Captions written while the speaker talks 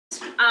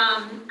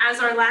as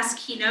our last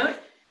keynote,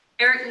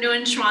 Erik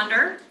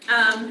Neuenschwander,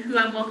 who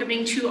I'm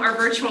welcoming to our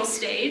virtual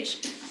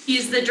stage.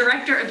 He's the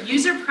Director of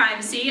User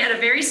Privacy at a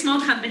very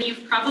small company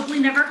you've probably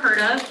never heard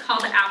of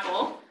called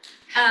Apple.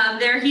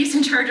 There he's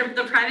in charge of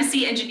the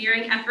privacy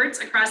engineering efforts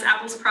across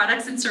Apple's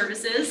products and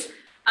services.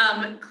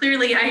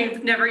 Clearly,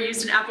 I've never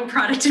used an Apple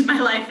product in my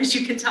life, as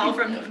you can tell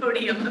from the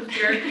podium up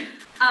here.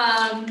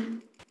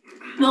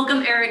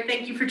 Welcome, Erik.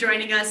 Thank you for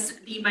joining us.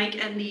 The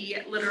mic and the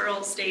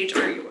literal stage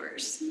are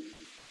yours.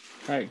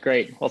 All right,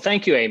 great. Well,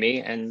 thank you,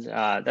 Amy. And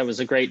that was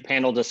a great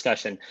panel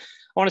discussion.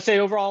 I want to say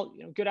overall,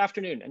 good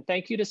afternoon, and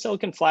thank you to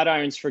Silicon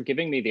Flatirons for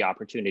giving me the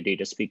opportunity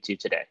to speak to you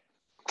today.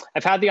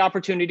 I've had the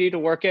opportunity to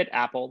work at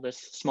Apple, this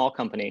small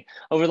company,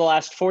 over the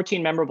last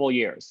 14 memorable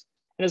years.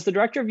 And as the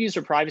Director of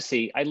User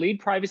Privacy, I lead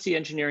privacy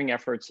engineering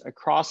efforts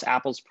across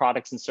Apple's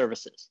products and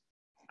services.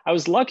 I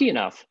was lucky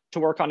enough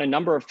to work on a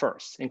number of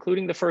firsts,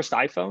 including the first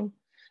iPhone,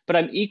 but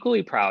I'm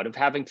equally proud of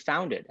having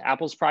founded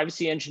Apple's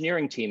privacy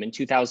engineering team in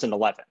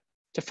 2011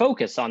 to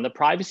focus on the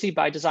privacy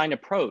by design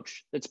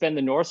approach that's been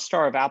the North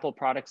Star of Apple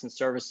products and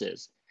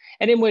services,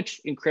 and in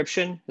which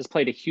encryption has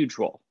played a huge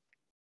role.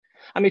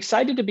 I'm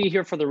excited to be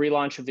here for the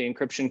relaunch of the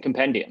Encryption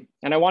Compendium,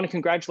 and I want to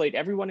congratulate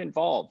everyone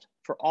involved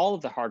for all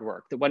of the hard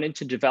work that went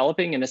into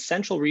developing an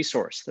essential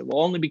resource that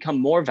will only become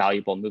more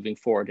valuable moving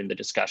forward in the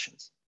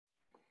discussions.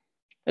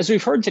 As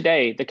we've heard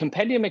today, the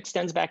Compendium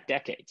extends back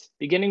decades,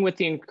 beginning with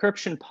the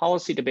encryption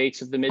policy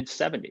debates of the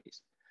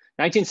mid-70s.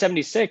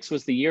 1976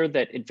 was the year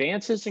that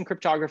advances in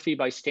cryptography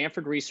by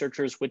Stanford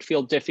researchers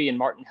Whitfield Diffie and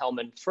Martin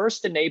Hellman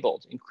first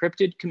enabled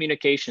encrypted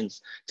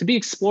communications to be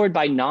explored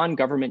by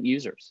non-government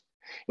users.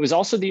 It was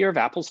also the year of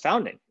Apple's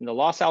founding in the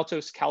Los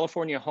Altos,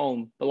 California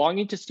home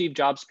belonging to Steve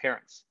Jobs'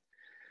 parents.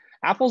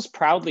 Apple's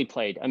proudly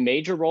played a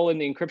major role in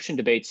the encryption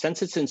debate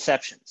since its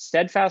inception,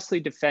 steadfastly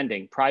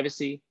defending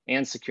privacy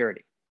and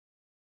security.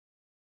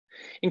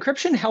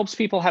 Encryption helps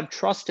people have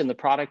trust in the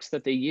products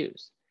that they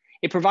use.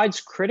 It provides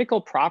critical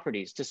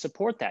properties to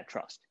support that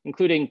trust,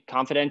 including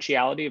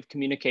confidentiality of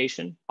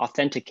communication,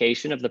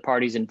 authentication of the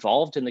parties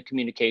involved in the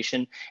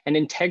communication, and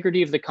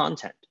integrity of the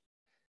content.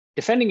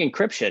 Defending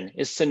encryption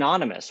is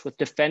synonymous with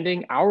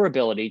defending our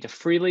ability to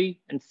freely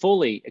and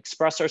fully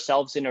express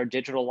ourselves in our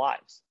digital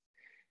lives.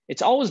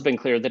 It's always been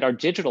clear that our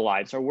digital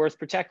lives are worth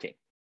protecting,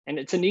 and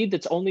it's a need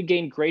that's only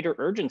gained greater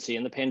urgency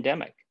in the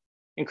pandemic.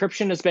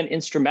 Encryption has been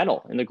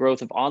instrumental in the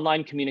growth of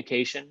online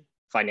communication,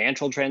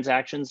 financial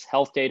transactions,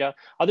 health data,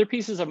 other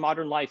pieces of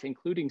modern life,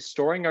 including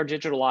storing our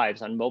digital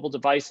lives on mobile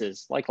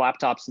devices like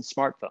laptops and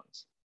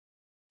smartphones.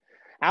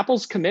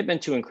 Apple's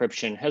commitment to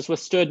encryption has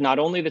withstood not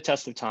only the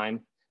test of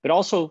time, but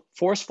also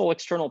forceful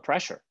external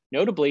pressure,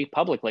 notably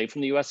publicly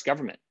from the US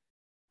government.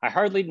 I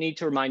hardly need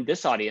to remind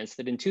this audience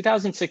that in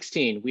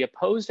 2016, we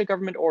opposed a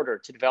government order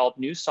to develop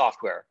new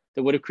software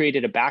that would have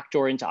created a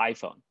backdoor into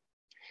iPhone.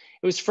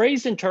 It was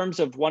phrased in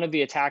terms of one of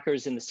the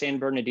attackers in the San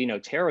Bernardino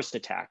terrorist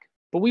attack,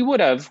 but we would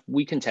have,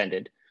 we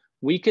contended,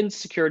 weakened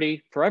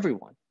security for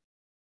everyone.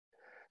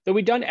 Though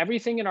we'd done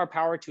everything in our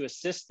power to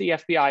assist the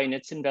FBI in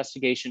its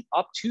investigation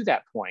up to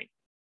that point,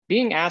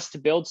 being asked to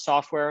build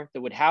software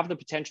that would have the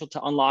potential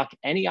to unlock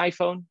any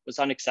iPhone was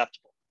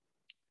unacceptable.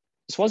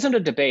 This wasn't a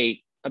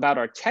debate about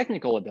our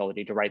technical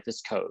ability to write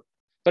this code,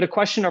 but a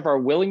question of our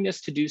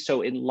willingness to do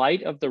so in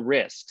light of the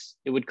risks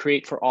it would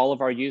create for all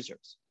of our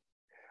users.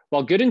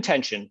 While good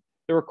intention,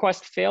 the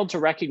request failed to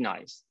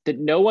recognize that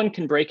no one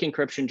can break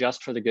encryption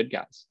just for the good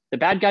guys. The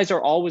bad guys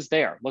are always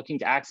there, looking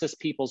to access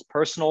people's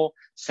personal,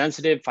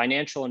 sensitive,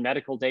 financial, and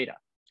medical data.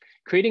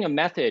 Creating a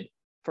method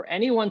for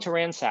anyone to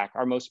ransack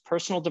our most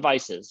personal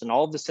devices and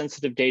all of the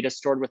sensitive data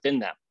stored within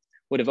them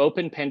would have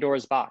opened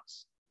Pandora's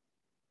box.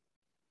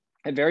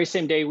 That very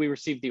same day we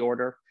received the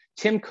order,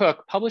 Tim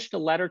Cook published a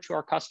letter to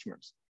our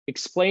customers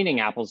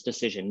explaining Apple's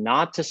decision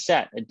not to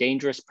set a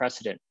dangerous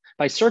precedent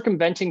by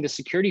circumventing the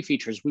security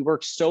features we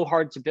worked so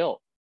hard to build.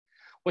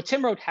 What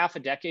Tim wrote half a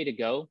decade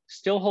ago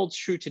still holds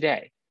true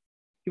today.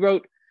 He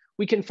wrote,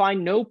 "We can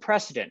find no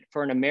precedent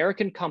for an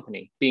American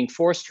company being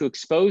forced to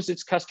expose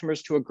its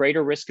customers to a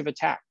greater risk of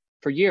attack.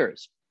 For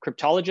years,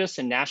 cryptologists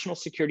and national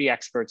security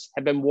experts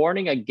have been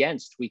warning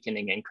against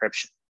weakening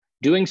encryption.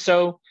 Doing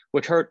so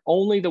would hurt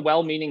only the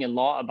well-meaning and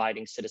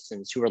law-abiding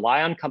citizens who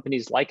rely on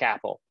companies like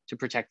Apple to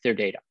protect their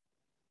data."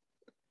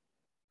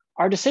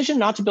 Our decision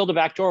not to build a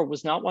backdoor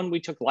was not one we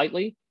took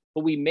lightly,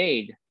 but we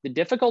made the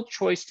difficult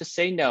choice to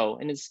say no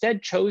and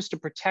instead chose to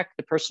protect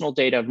the personal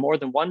data of more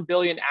than 1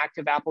 billion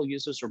active Apple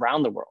users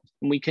around the world,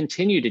 and we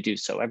continue to do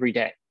so every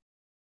day.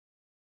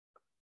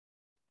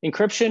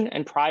 Encryption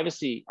and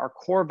privacy are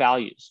core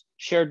values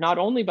shared not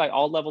only by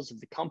all levels of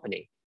the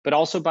company, but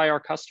also by our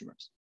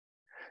customers.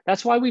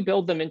 That's why we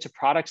build them into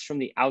products from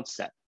the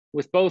outset,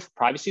 with both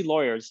privacy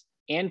lawyers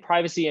and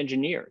privacy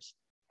engineers,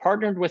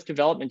 partnered with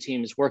development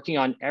teams working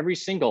on every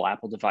single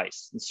Apple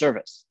device and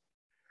service.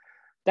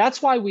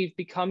 That's why we've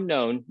become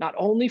known not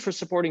only for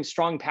supporting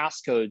strong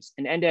passcodes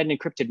and end-to-end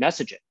encrypted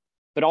messaging,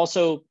 but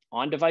also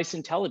on-device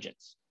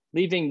intelligence,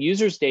 leaving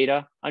users'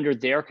 data under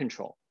their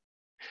control,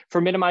 for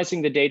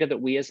minimizing the data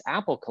that we as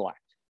Apple collect,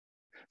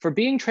 for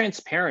being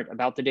transparent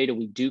about the data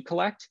we do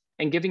collect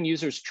and giving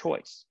users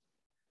choice.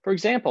 For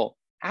example,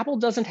 Apple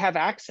doesn't have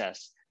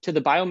access to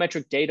the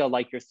biometric data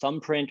like your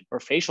thumbprint or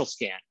facial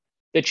scan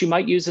that you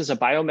might use as a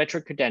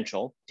biometric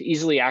credential to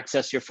easily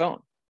access your phone.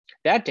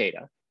 That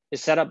data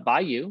is set up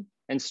by you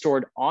and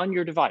stored on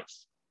your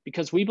device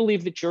because we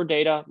believe that your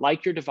data,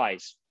 like your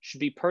device, should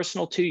be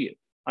personal to you,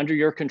 under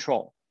your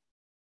control.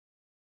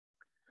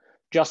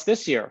 Just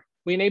this year,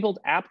 we enabled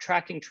app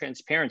tracking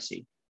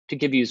transparency to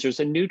give users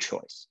a new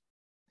choice.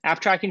 App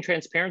tracking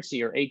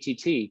transparency, or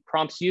ATT,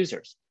 prompts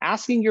users,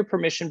 asking your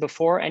permission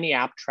before any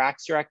app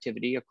tracks your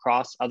activity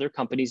across other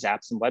companies'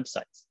 apps and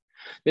websites.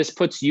 This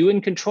puts you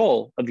in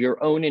control of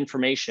your own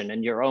information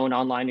and your own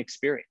online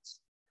experience.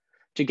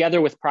 Together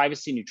with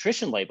privacy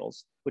nutrition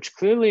labels, which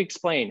clearly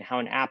explain how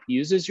an app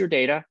uses your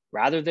data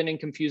rather than in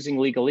confusing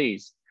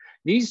legalese,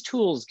 these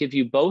tools give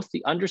you both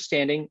the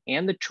understanding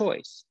and the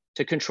choice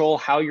to control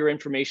how your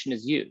information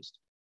is used.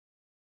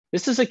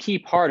 This is a key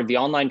part of the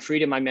online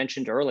freedom I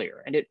mentioned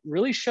earlier, and it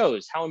really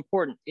shows how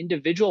important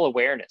individual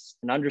awareness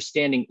and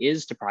understanding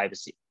is to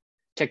privacy.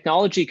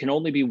 Technology can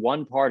only be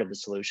one part of the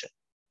solution.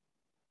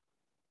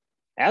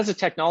 As a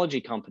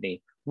technology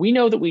company, we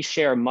know that we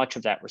share much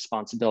of that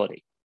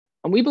responsibility,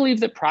 and we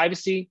believe that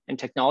privacy and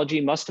technology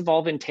must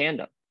evolve in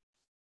tandem.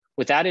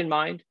 With that in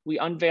mind, we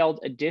unveiled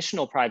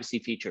additional privacy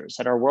features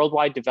at our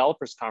Worldwide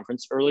Developers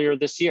Conference earlier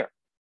this year.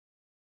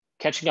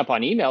 Catching up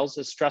on emails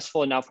is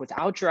stressful enough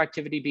without your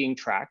activity being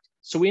tracked,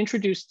 so we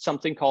introduced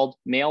something called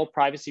Mail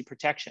Privacy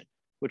Protection,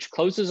 which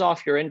closes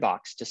off your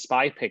inbox to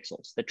spy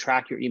pixels that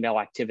track your email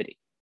activity.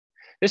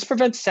 This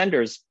prevents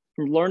senders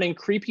from learning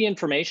creepy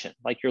information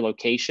like your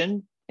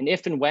location and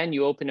if and when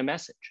you open a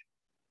message.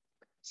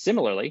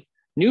 Similarly,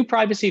 new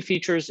privacy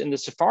features in the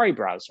Safari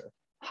browser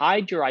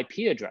hide your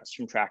IP address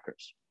from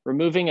trackers,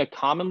 removing a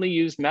commonly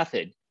used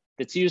method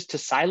that's used to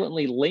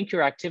silently link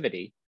your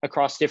activity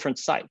across different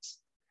sites.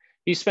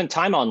 If you spend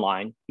time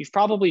online, you've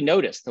probably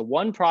noticed the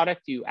one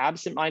product you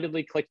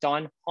absentmindedly clicked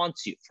on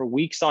haunts you for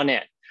weeks on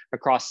end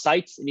across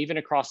sites and even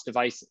across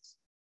devices.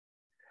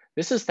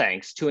 This is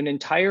thanks to an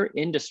entire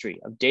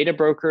industry of data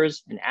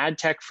brokers and ad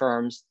tech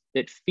firms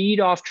that feed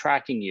off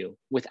tracking you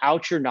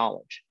without your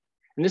knowledge.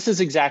 And this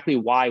is exactly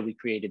why we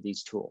created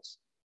these tools.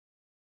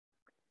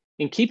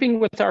 In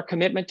keeping with our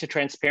commitment to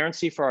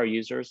transparency for our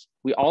users,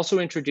 we also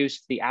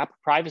introduced the App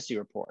Privacy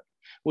Report,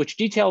 which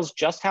details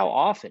just how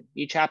often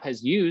each app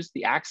has used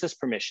the access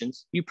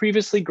permissions you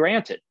previously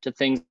granted to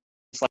things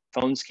like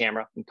phone's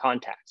camera and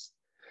contacts.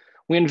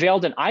 We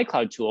unveiled an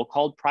iCloud tool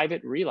called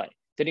Private Relay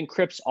that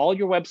encrypts all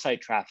your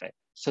website traffic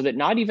so that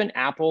not even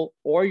Apple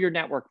or your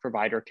network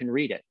provider can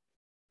read it.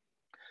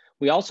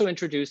 We also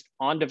introduced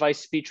on-device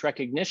speech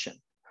recognition,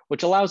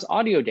 which allows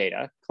audio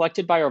data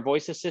collected by our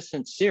voice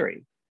assistant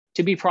Siri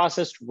to be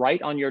processed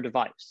right on your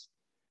device.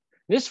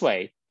 This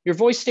way, your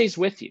voice stays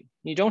with you.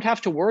 You don't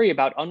have to worry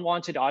about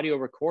unwanted audio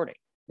recording.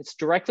 It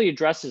directly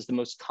addresses the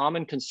most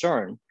common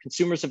concern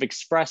consumers have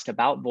expressed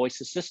about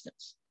voice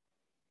assistants.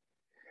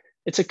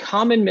 It's a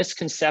common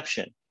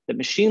misconception that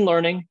machine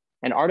learning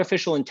and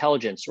artificial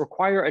intelligence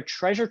require a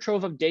treasure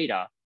trove of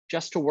data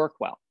just to work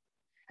well.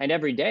 And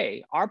every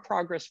day, our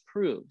progress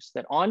proves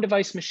that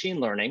on-device machine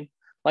learning,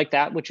 like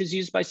that which is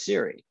used by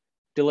Siri,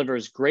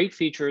 delivers great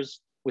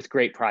features with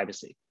great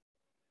privacy.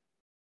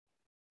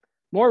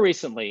 More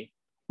recently,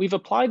 we've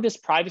applied this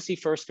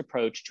privacy-first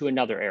approach to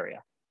another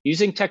area,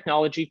 using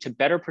technology to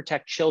better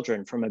protect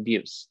children from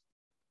abuse.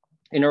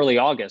 In early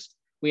August,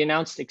 we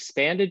announced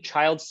expanded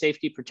child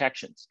safety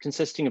protections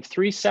consisting of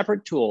 3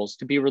 separate tools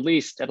to be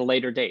released at a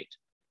later date: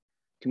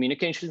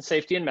 communication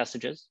safety and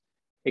messages,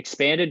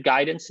 expanded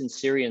guidance in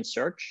Siri and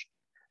search,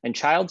 and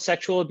child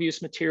sexual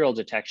abuse material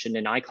detection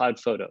in iCloud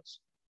Photos.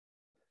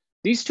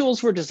 These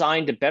tools were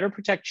designed to better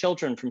protect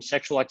children from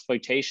sexual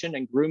exploitation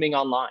and grooming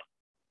online.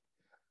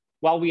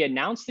 While we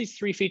announced these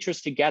 3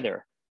 features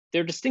together,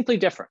 they're distinctly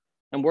different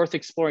and worth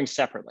exploring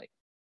separately.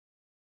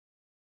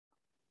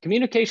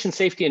 Communication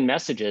safety and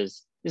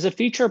messages is a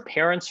feature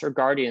parents or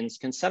guardians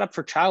can set up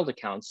for child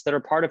accounts that are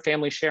part of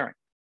family sharing.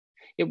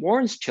 It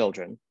warns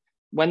children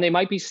when they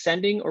might be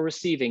sending or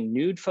receiving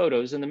nude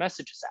photos in the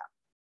Messages app.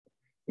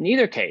 In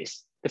either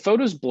case, the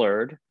photo's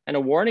blurred and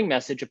a warning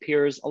message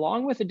appears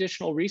along with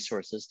additional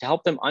resources to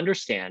help them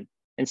understand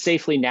and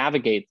safely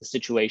navigate the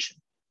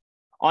situation.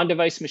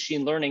 On-device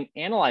machine learning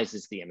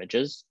analyzes the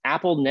images.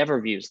 Apple never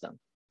views them.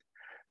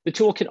 The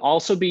tool can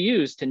also be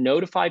used to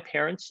notify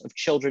parents of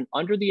children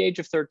under the age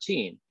of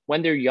 13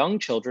 when their young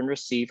children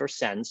receive or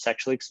send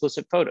sexually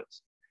explicit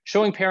photos,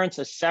 showing parents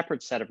a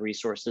separate set of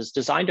resources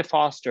designed to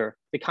foster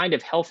the kind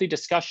of healthy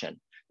discussion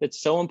that's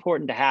so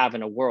important to have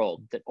in a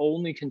world that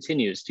only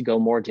continues to go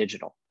more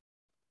digital.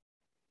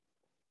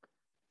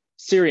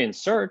 Siri and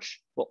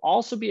Search will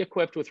also be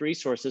equipped with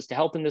resources to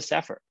help in this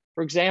effort.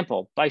 For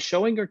example, by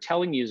showing or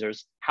telling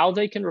users how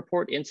they can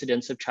report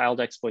incidents of child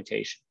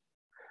exploitation.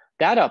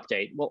 That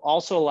update will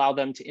also allow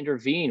them to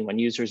intervene when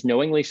users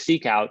knowingly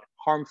seek out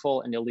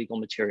harmful and illegal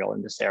material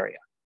in this area.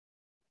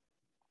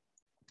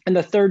 And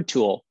the third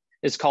tool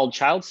is called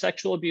Child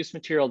Sexual Abuse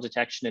Material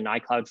Detection in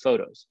iCloud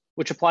Photos,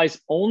 which applies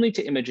only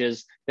to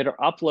images that are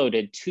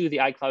uploaded to the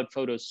iCloud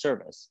Photos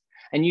service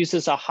and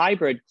uses a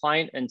hybrid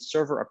client and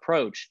server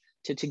approach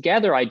to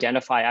together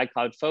identify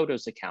iCloud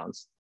Photos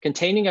accounts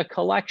containing a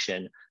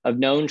collection of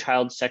known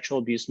child sexual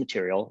abuse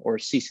material, or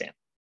CSAM.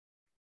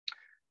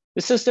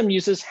 The system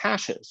uses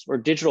hashes, or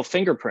digital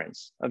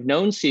fingerprints, of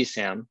known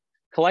CSAM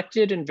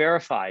collected and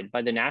verified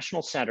by the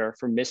National Center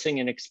for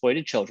Missing and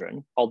Exploited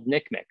Children, called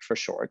NCMEC for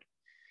short,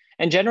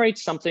 and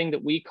generates something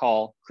that we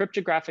call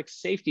cryptographic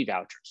safety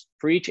vouchers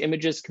for each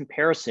image's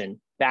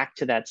comparison back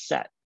to that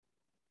set.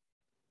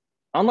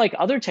 Unlike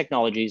other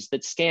technologies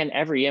that scan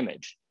every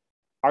image,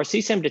 our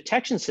CSAM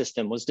detection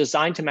system was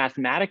designed to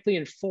mathematically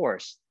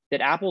enforce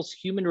that Apple's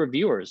human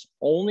reviewers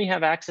only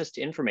have access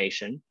to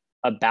information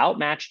about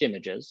matched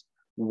images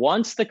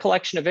once the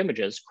collection of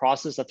images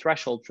crosses a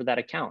threshold for that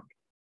account.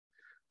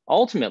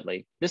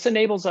 Ultimately, this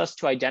enables us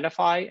to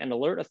identify and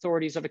alert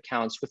authorities of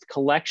accounts with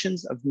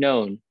collections of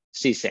known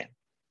CSAM.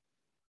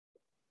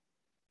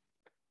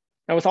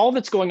 Now, with all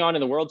that's going on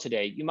in the world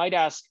today, you might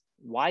ask,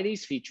 why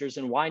these features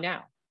and why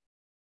now?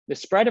 The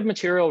spread of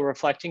material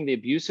reflecting the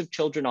abuse of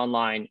children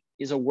online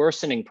is a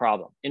worsening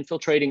problem,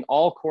 infiltrating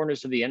all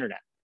corners of the internet.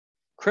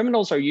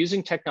 Criminals are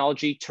using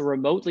technology to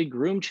remotely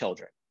groom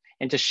children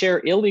and to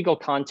share illegal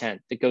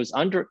content that goes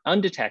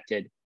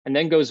undetected and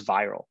then goes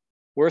viral,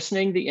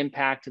 worsening the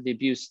impact of the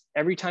abuse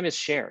every time it's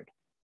shared.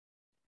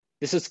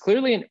 This is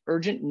clearly an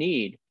urgent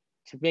need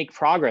to make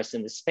progress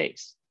in this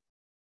space.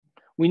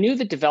 We knew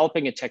that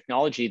developing a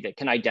technology that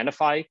can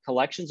identify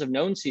collections of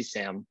known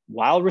CSAM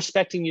while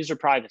respecting user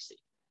privacy,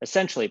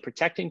 essentially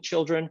protecting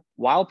children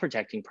while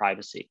protecting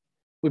privacy,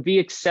 would be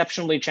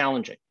exceptionally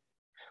challenging.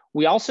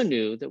 We also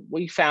knew that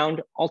we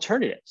found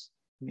alternatives,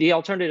 the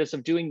alternatives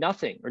of doing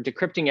nothing or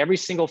decrypting every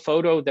single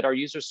photo that our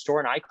users store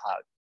in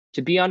iCloud,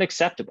 to be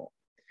unacceptable.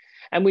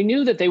 And we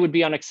knew that they would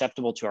be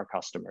unacceptable to our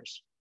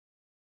customers.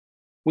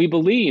 We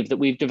believe that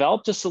we've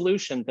developed a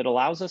solution that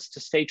allows us to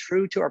stay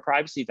true to our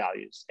privacy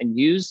values and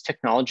use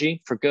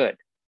technology for good.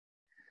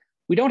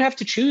 We don't have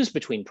to choose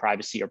between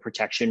privacy or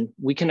protection.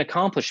 We can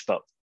accomplish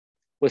both.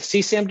 With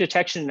CSAM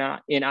detection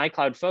in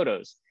iCloud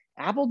Photos,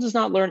 Apple does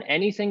not learn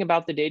anything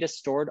about the data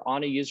stored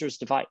on a user's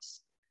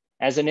device.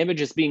 As an image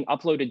is being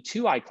uploaded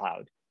to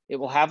iCloud, it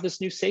will have this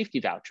new safety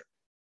voucher,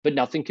 but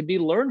nothing can be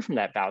learned from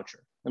that voucher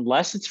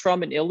unless it's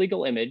from an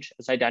illegal image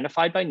as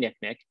identified by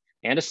NCMEC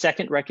and a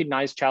second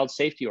recognized child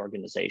safety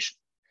organization.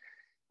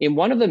 In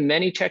one of the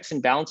many checks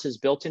and balances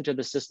built into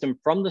the system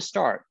from the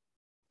start,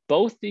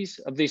 both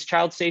of these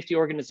child safety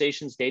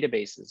organizations'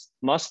 databases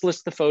must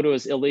list the photo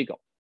as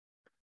illegal.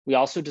 We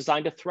also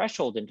designed a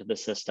threshold into the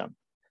system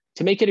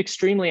to make it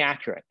extremely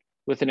accurate,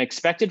 with an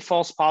expected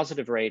false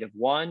positive rate of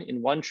 1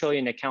 in 1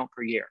 trillion account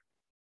per year.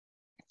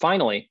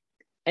 Finally,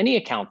 any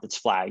account that's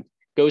flagged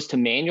goes to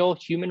manual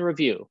human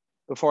review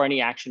before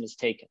any action is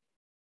taken.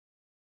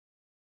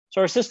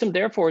 So our system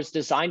therefore is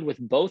designed with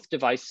both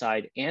device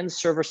side and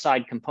server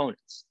side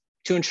components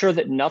to ensure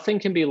that nothing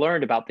can be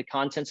learned about the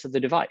contents of the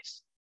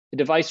device. The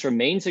device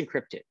remains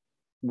encrypted.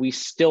 We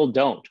still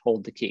don't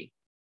hold the key.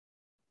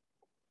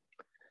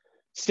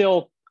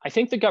 Still, I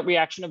think the gut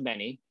reaction of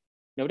many,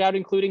 no doubt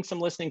including some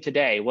listening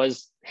today,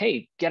 was,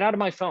 hey, get out of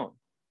my phone.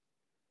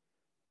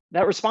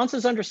 That response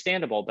is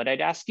understandable, but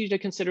I'd ask you to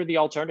consider the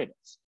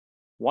alternatives.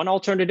 One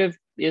alternative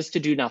is to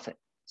do nothing.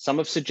 Some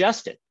have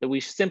suggested that we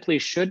simply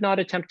should not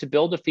attempt to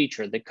build a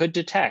feature that could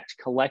detect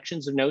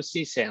collections of no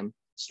CSAM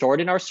stored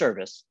in our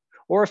service,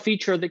 or a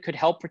feature that could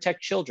help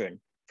protect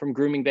children from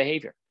grooming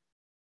behavior.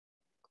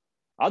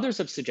 Others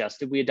have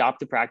suggested we adopt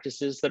the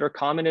practices that are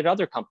common at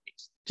other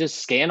companies, just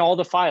scan all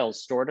the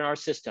files stored in our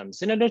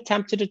systems in an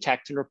attempt to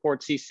detect and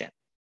report CSAM.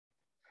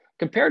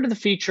 Compared to the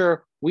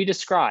feature we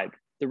described,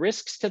 the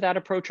risks to that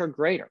approach are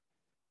greater.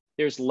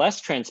 There's less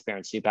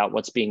transparency about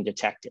what's being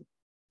detected,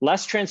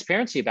 less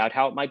transparency about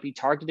how it might be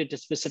targeted to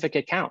specific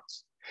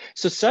accounts.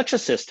 So such a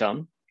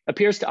system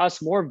appears to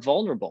us more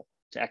vulnerable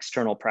to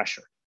external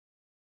pressure.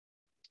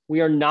 We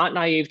are not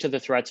naive to the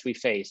threats we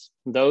face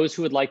from those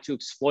who would like to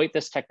exploit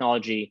this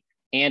technology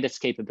and its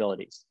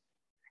capabilities.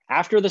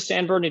 After the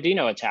San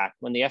Bernardino attack,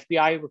 when the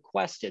FBI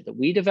requested that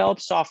we develop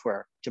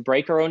software to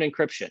break our own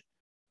encryption,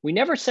 we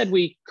never said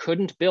we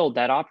couldn't build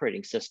that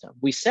operating system.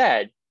 We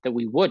said that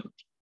we wouldn't,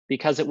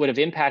 because it would have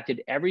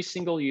impacted every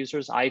single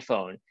user's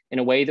iPhone in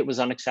a way that was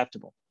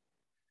unacceptable.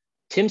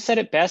 Tim said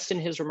it best in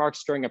his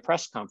remarks during a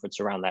press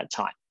conference around that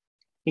time.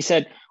 He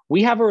said,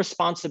 "We have a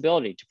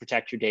responsibility to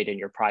protect your data and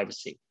your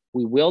privacy.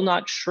 We will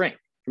not shrink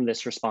from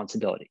this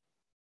responsibility."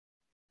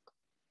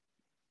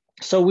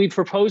 So we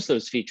proposed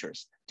those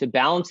features to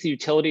balance the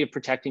utility of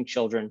protecting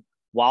children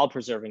while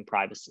preserving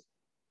privacy.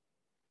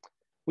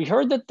 We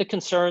heard that the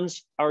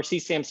concerns our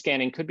CSAM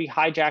scanning could be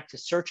hijacked to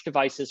search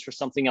devices for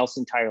something else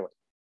entirely.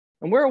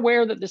 And we're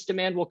aware that this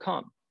demand will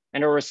come,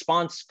 and our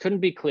response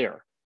couldn't be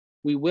clearer.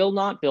 We will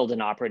not build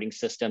an operating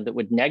system that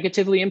would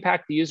negatively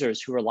impact the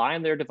users who rely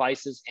on their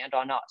devices and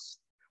on us.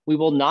 We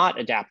will not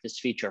adapt this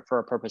feature for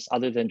a purpose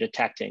other than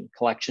detecting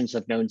collections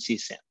of known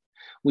CSAM.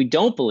 We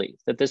don't believe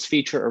that this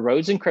feature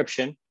erodes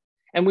encryption,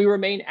 And we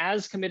remain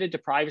as committed to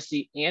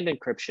privacy and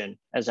encryption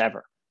as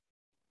ever.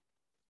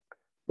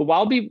 But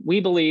while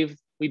we believe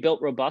we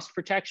built robust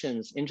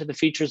protections into the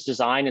features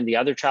design and the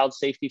other child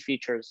safety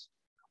features,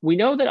 we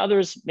know that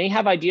others may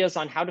have ideas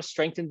on how to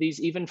strengthen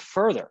these even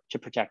further to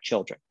protect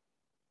children.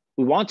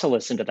 We want to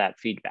listen to that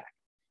feedback.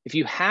 If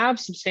you have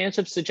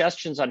substantive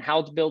suggestions on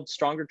how to build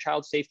stronger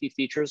child safety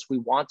features, we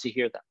want to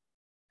hear them.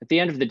 At the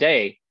end of the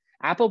day,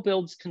 Apple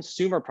builds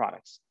consumer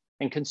products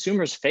and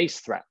consumers face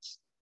threats.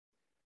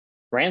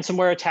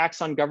 Ransomware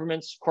attacks on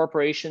governments,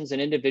 corporations,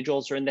 and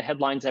individuals are in the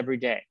headlines every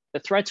day. The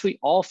threats we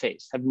all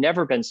face have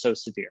never been so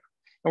severe,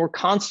 and we're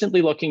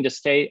constantly looking to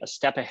stay a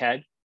step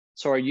ahead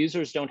so our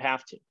users don't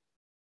have to.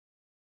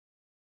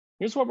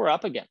 Here's what we're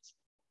up against.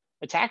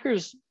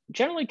 Attackers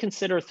generally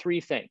consider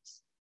three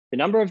things: the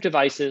number of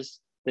devices,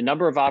 the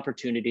number of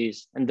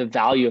opportunities, and the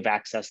value of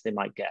access they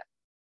might get.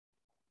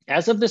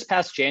 As of this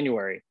past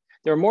January,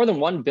 there are more than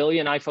 1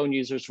 billion iPhone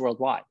users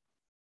worldwide.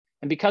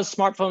 And because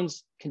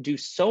smartphones can do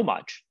so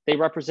much, they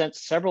represent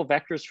several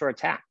vectors for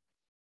attack.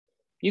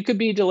 You could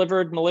be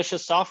delivered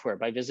malicious software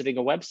by visiting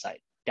a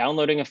website,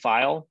 downloading a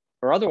file,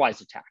 or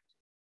otherwise attacked.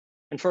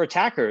 And for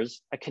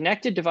attackers, a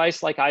connected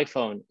device like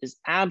iPhone is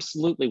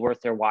absolutely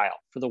worth their while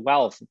for the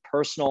wealth of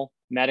personal,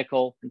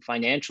 medical, and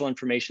financial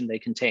information they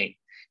contain,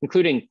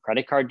 including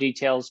credit card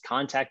details,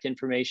 contact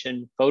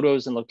information,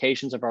 photos and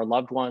locations of our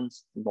loved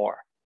ones, and more.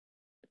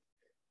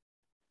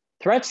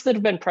 Threats that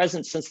have been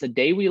present since the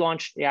day we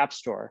launched the App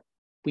Store,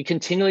 we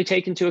continually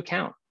take into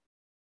account.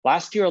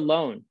 Last year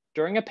alone,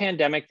 during a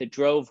pandemic that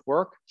drove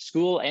work,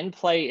 school, and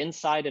play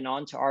inside and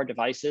onto our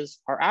devices,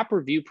 our app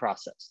review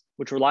process,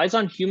 which relies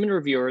on human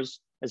reviewers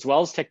as well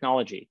as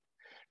technology,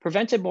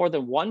 prevented more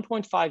than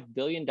 $1.5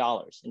 billion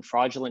in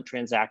fraudulent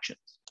transactions.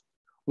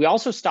 We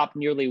also stopped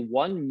nearly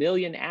 1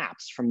 million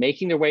apps from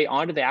making their way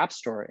onto the App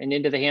Store and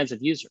into the hands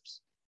of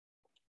users.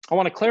 I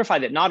want to clarify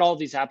that not all of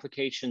these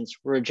applications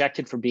were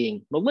rejected for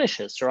being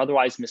malicious or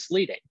otherwise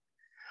misleading.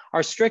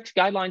 Our strict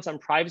guidelines on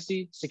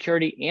privacy,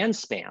 security, and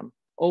spam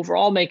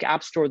overall make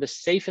App Store the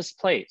safest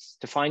place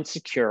to find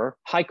secure,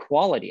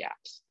 high-quality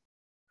apps.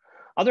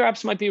 Other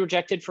apps might be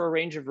rejected for a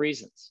range of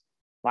reasons.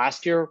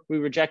 Last year, we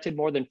rejected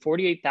more than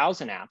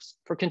 48,000 apps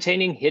for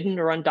containing hidden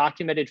or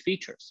undocumented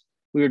features.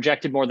 We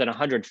rejected more than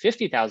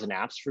 150,000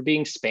 apps for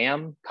being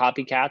spam,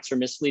 copycats, or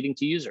misleading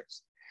to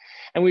users.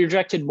 And we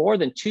rejected more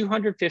than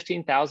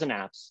 215,000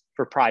 apps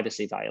for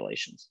privacy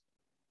violations.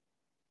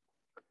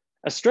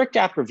 A strict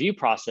app review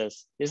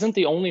process isn't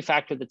the only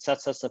factor that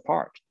sets us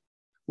apart.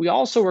 We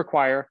also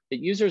require that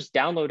users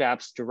download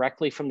apps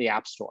directly from the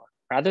App Store,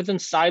 rather than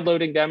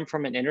sideloading them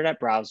from an internet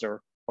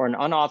browser or an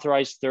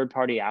unauthorized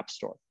third-party app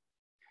store.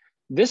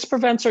 This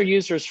prevents our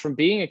users from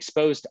being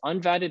exposed to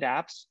unvetted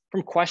apps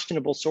from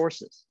questionable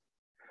sources.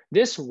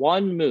 This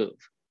one move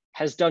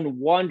has done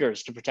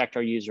wonders to protect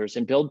our users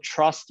and build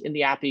trust in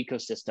the app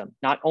ecosystem,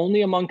 not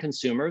only among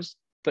consumers,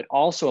 but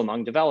also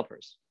among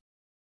developers.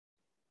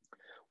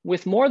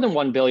 With more than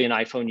 1 billion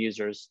iPhone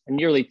users and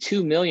nearly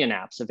 2 million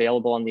apps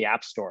available on the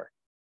App Store,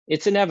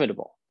 it's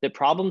inevitable that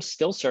problems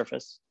still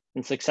surface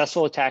and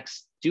successful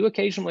attacks do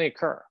occasionally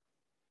occur.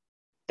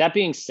 That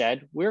being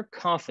said, we're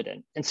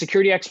confident, and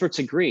security experts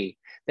agree,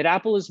 that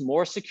Apple is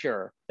more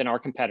secure than our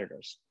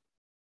competitors.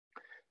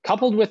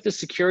 Coupled with the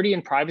security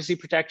and privacy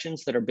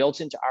protections that are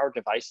built into our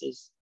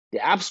devices,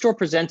 the App Store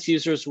presents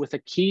users with a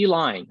key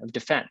line of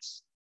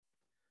defense.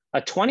 A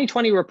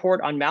 2020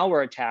 report on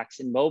malware attacks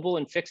in mobile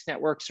and fixed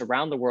networks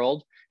around the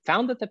world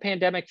found that the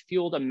pandemic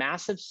fueled a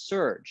massive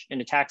surge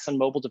in attacks on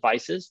mobile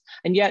devices,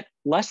 and yet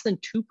less than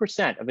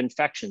 2% of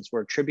infections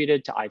were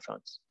attributed to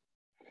iPhones.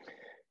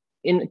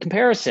 In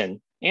comparison,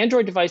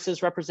 Android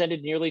devices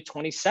represented nearly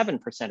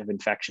 27% of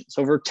infections,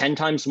 over 10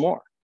 times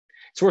more.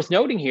 It's worth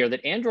noting here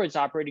that Android's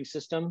operating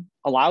system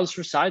allows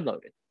for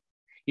sideloading.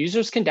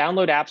 Users can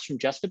download apps from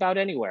just about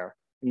anywhere,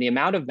 and the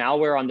amount of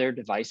malware on their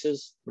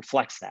devices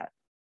reflects that.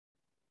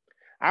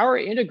 Our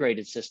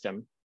integrated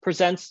system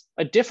presents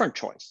a different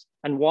choice,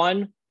 and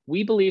one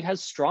we believe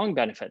has strong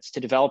benefits to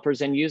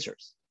developers and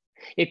users.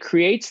 It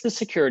creates the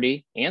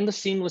security and the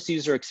seamless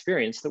user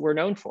experience that we're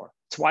known for.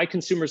 It's why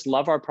consumers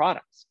love our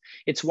products.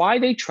 It's why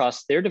they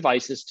trust their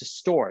devices to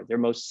store their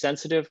most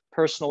sensitive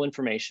personal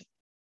information.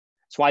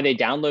 It's why they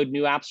download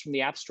new apps from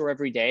the App Store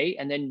every day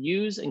and then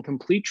use and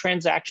complete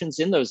transactions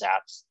in those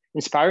apps,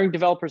 inspiring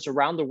developers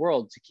around the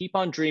world to keep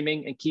on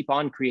dreaming and keep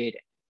on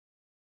creating.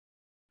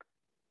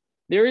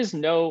 There is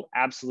no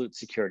absolute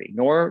security,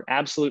 nor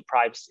absolute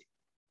privacy,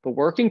 but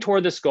working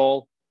toward this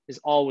goal is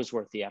always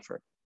worth the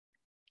effort.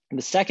 And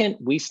the second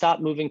we stop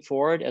moving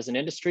forward as an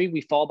industry,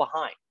 we fall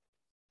behind.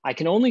 I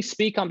can only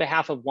speak on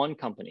behalf of one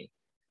company,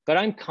 but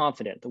I'm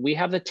confident that we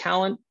have the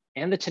talent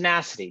and the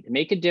tenacity to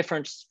make a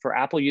difference for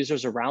Apple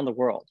users around the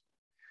world.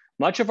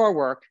 Much of our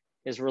work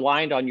is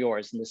reliant on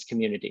yours in this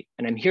community,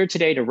 and I'm here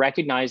today to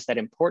recognize that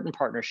important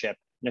partnership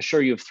and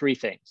assure you of three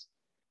things.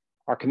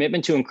 Our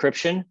commitment to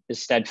encryption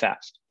is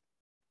steadfast.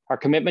 Our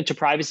commitment to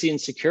privacy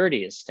and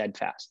security is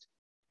steadfast.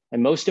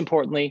 And most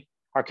importantly,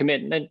 our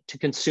commitment to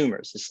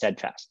consumers is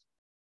steadfast.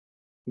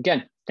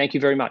 Again, thank you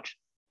very much.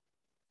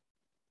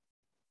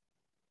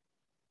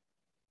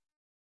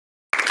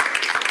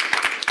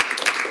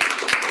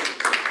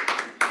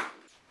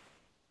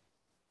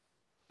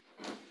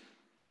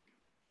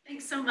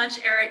 Thanks so much,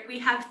 Eric. We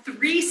have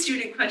 3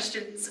 student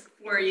questions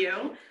for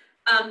you.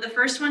 The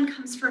first one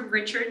comes from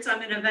Richard, so I'm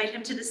going to invite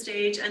him to the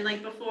stage. And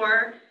like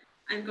before,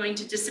 I'm going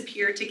to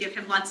disappear to give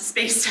him lots of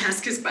space to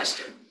ask his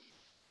question.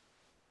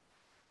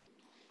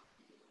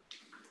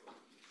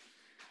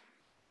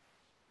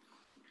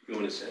 You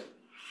want to sit?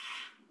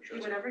 Sure.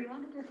 Whatever you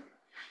want to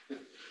do.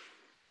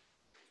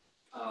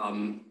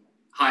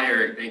 Hi,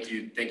 Eric.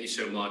 Thank you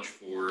so much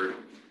for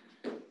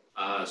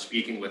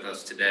speaking with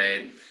us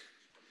today.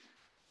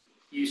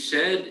 You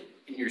said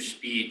in your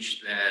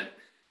speech that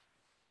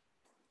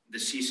the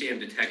CSAM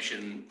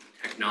detection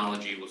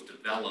technology was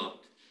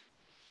developed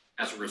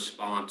as a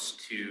response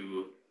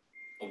to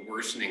a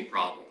worsening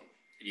problem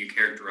that you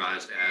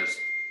characterized as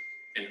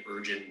an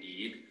urgent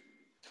need.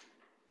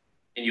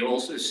 And you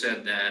also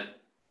said that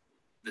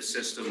the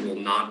system will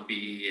not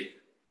be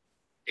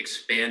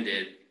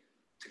expanded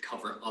to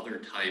cover other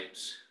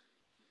types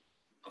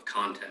of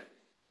content.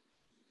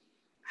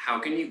 How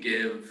can you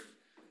give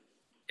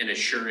an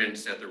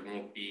assurance that there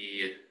won't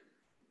be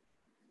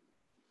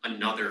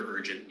another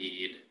urgent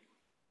need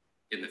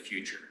in the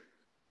future?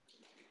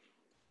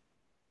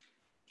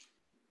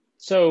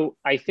 So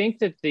I think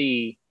that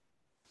the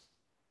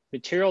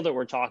material that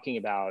we're talking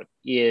about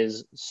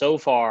is so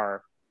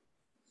far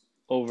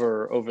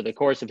over the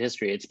course of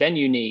history, it's been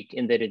unique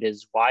in that it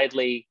is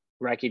widely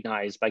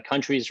recognized by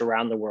countries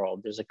around the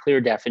world. There's a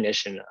clear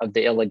definition of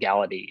the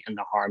illegality and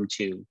the harm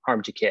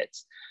to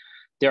kids.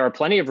 There are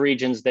plenty of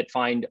regions that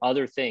find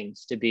other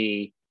things to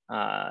be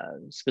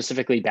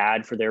specifically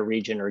bad for their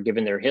region or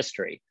given their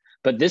history,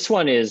 but this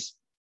one is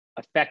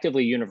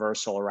effectively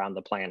universal around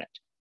the planet.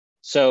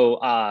 So,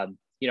 I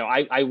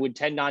would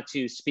tend not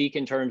to speak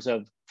in terms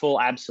of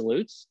full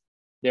absolutes.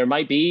 There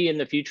might be in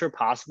the future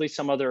possibly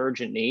some other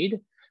urgent need,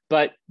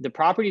 but the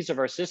properties of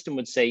our system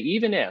would say,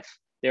 even if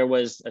there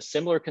was a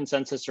similar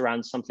consensus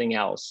around something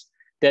else,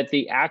 that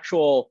the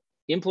actual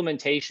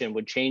implementation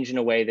would change in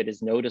a way that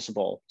is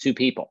noticeable to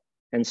people.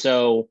 And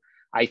so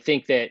I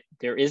think that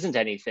there isn't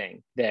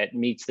anything that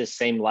meets this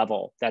same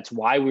level. That's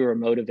why we were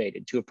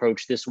motivated to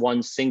approach this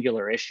one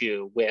singular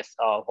issue with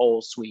a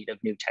whole suite of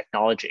new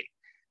technology.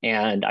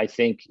 And I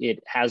think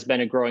it has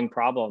been a growing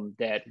problem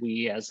that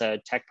we as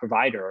a tech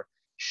provider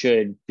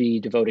should be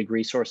devoting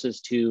resources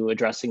to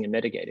addressing and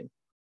mitigating.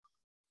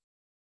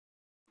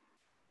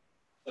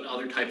 But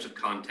other types of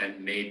content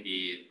may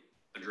be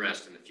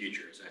addressed in the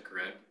future, is that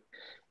correct?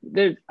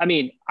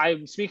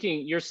 I'm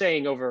speaking, you're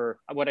saying over,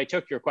 what I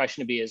took your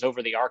question to be is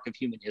over the arc of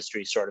human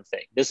history sort of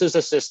thing. This is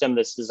a system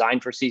that's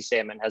designed for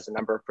CSAM and has a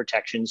number of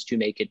protections to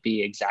make it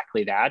be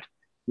exactly that.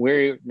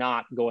 We're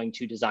not going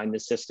to design the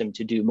system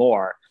to do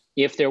more.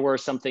 If there were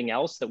something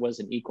else that was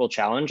an equal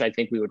challenge, I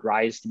think we would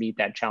rise to meet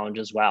that challenge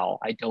as well.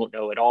 I don't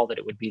know at all that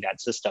it would be that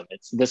system.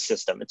 It's this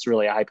system. It's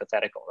really a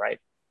hypothetical, right?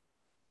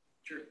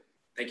 Sure.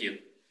 Thank you.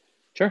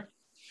 Sure.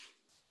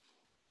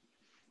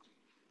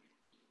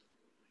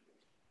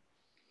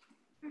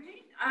 All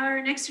right.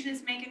 Our next student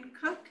is Megan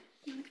Cook.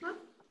 You want to come up?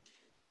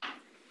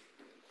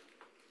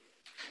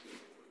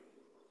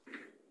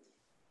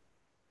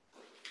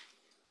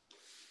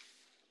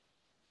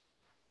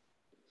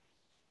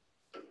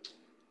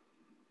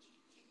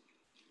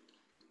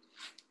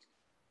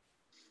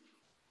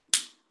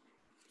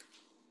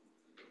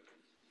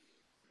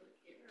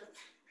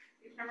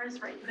 Your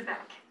camera's right in the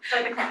back,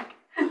 by the clock.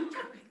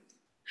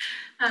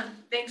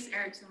 Thanks,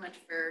 Eric, so much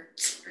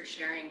for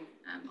sharing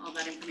all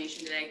that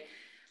information today.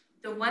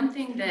 The one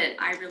thing that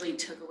I really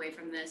took away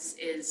from this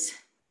is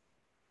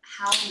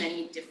how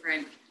many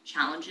different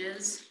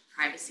challenges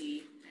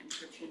privacy and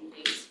encryption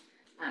face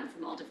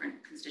from all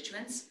different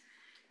constituents.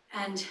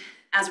 And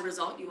as a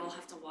result, you all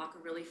have to walk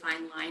a really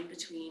fine line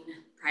between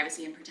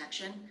privacy and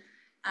protection.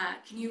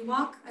 Can you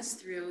walk us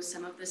through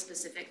some of the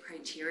specific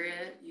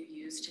criteria you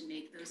use to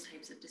make those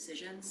types of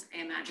decisions?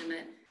 I imagine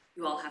that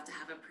you all have to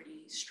have a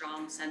pretty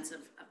strong sense of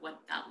what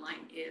that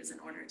line is in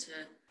order to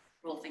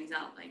roll things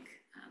out like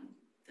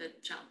the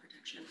child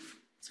protection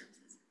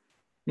services.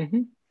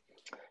 Mm-hmm.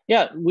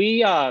 Yeah,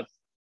 we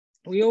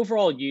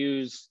overall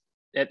use,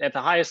 at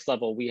the highest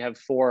level, we have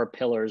 4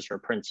 pillars or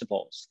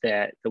principles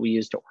that we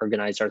use to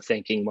organize our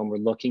thinking when we're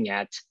looking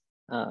at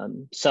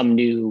some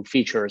new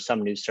feature or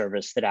some new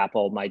service that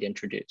Apple might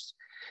introduce.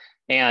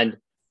 And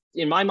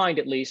in my mind,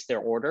 at least, they're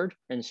ordered.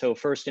 And so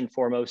first and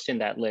foremost in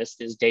that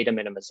list is data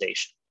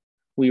minimization.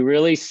 We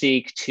really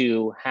seek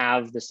to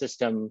have the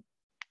system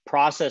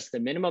process the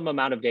minimum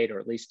amount of data, or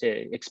at least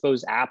to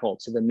expose Apple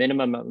to the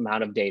minimum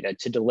amount of data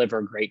to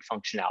deliver great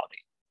functionality.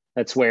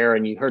 That's where,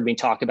 and you heard me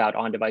talk about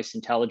on-device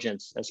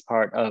intelligence as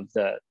part of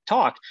the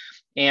talk,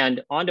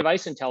 and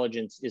on-device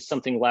intelligence is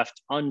something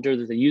left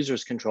under the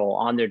user's control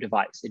on their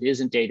device. It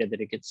isn't data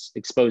that it gets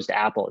exposed to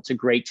Apple. It's a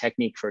great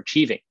technique for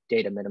achieving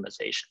data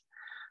minimization.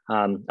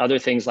 Other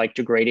things like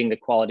degrading the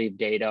quality of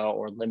data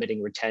or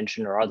limiting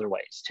retention or other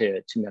ways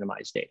to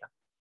minimize data.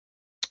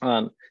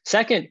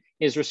 Second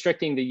is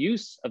restricting the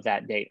use of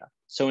that data.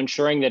 So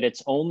ensuring that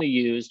it's only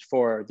used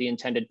for the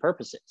intended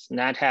purposes. And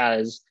that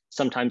has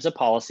Sometimes a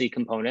policy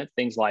component,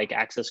 things like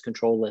access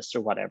control lists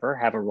or whatever,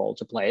 have a role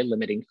to play,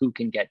 limiting who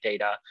can get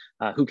data,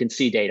 who can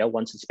see data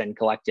once it's been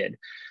collected.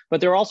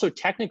 But there are also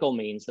technical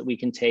means that we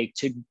can take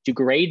to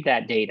degrade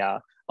that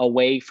data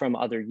away from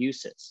other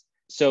uses.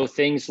 So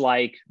things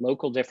like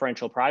local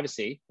differential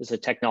privacy is a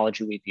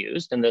technology we've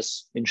used, and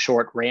this, in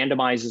short,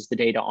 randomizes the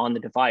data on the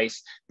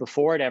device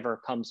before it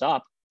ever comes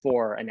up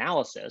for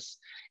analysis.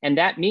 And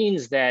that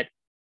means that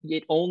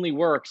it only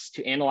works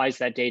to analyze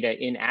that data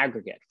in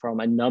aggregate from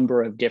a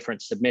number of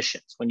different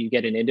submissions. When you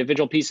get an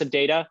individual piece of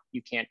data,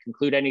 you can't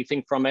conclude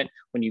anything from it.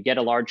 When you get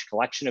a large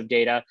collection of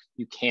data,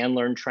 you can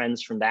learn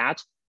trends from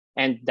that.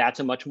 And that's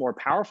a much more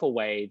powerful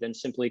way than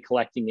simply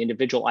collecting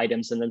individual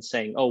items and then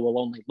saying, oh, we'll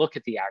only look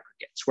at the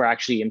aggregates. We're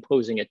actually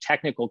imposing a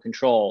technical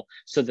control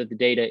so that the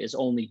data is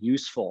only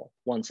useful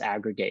once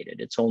aggregated.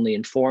 It's only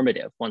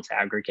informative once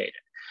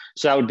aggregated.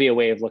 So that would be a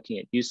way of looking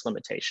at use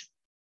limitation.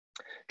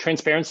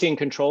 Transparency and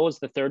control is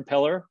the third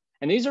pillar.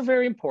 And these are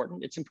very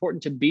important. It's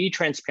important to be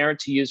transparent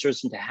to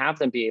users and to have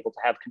them be able to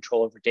have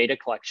control over data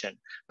collection.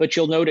 But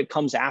you'll note it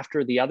comes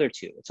after the other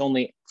two. It's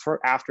only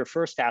after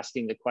first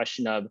asking the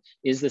question of,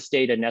 is this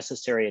data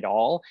necessary at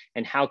all?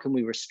 And how can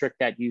we restrict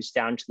that use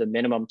down to the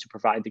minimum to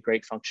provide the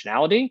great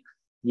functionality?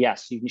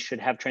 Yes, you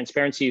should have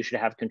transparency, you should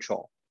have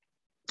control.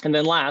 And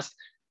then last,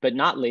 but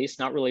not least,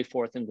 not really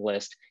fourth in the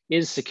list,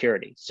 is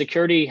security.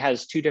 Security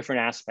has two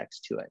different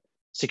aspects to it.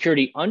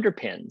 Security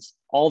underpins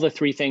all the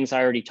three things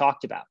I already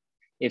talked about.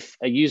 If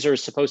a user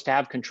is supposed to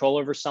have control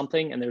over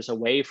something and there's a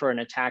way for an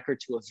attacker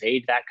to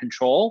evade that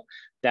control,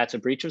 that's a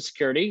breach of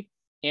security,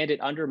 and it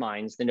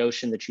undermines the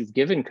notion that you've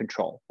given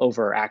control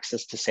over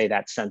access to, say,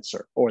 that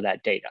sensor or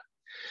that data.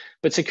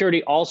 But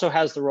security also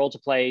has the role to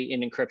play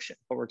in encryption,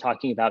 what we're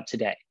talking about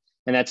today.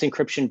 And that's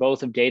encryption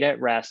both of data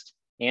at rest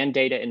and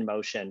data in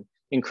motion.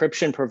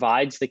 Encryption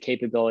provides the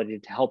capability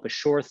to help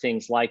assure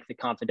things like the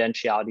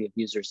confidentiality of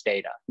users'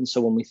 data. And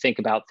so when we think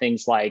about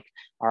things like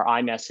our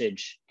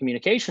iMessage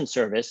communication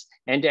service,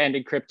 end-to-end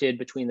encrypted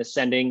between the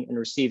sending and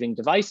receiving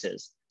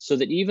devices, so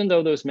that even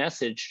though those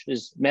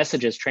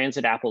messages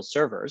transit Apple's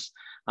servers,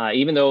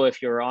 even though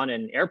if you're on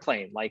an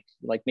airplane, like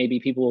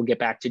maybe people will get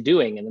back to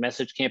doing, and the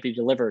message can't be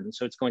delivered, and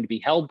so it's going to be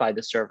held by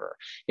the server,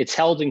 it's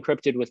held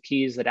encrypted with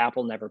keys that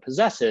Apple never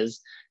possesses,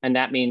 and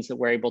that means that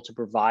we're able to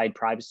provide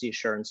privacy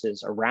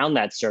assurances around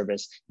that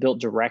service built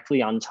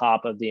directly on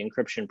top of the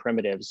encryption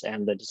primitives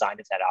and the design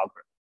of that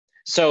algorithm.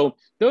 So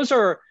those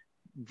are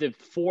the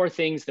four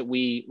things that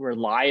we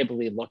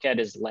reliably look at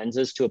as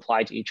lenses to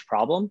apply to each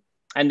problem.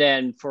 And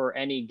then for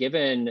any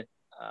given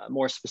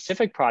more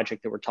specific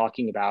project that we're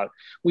talking about,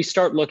 we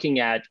start looking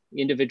at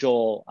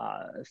individual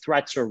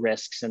threats or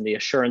risks and the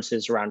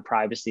assurances around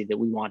privacy that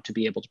we want to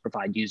be able to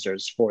provide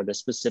users for the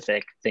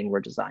specific thing we're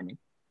designing.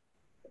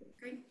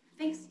 Great,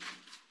 thanks.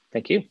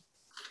 Thank you.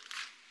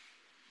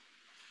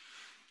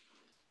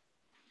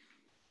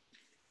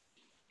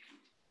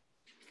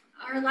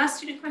 Our last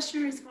student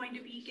questioner is going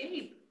to be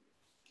Gabe.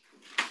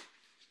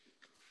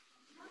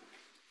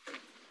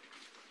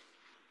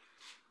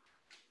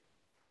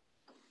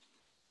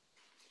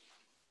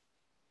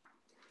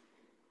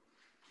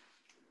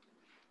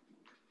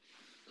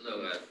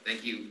 Hello,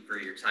 thank you for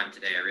your time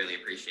today. I really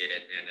appreciate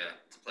it, and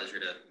it's a pleasure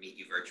to meet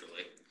you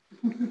virtually.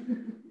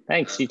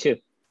 Thanks, you too.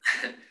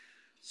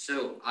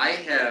 So I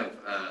have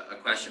a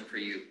question for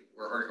you,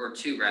 or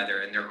two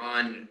rather, and they're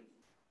on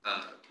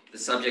the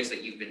subjects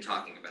that you've been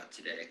talking about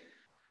today.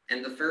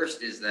 And the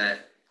first is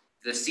that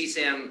the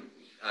CSAM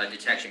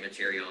detection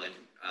material and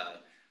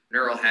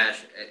neural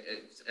hash,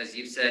 as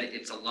you've said,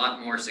 it's a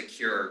lot more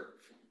secure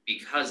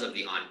because of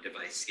the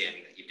on-device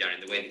scanning that you've done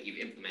and the way that you've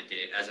implemented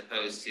it, as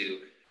opposed to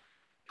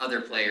other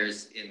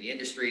players in the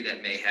industry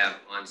that may have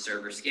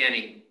on-server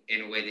scanning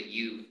in a way that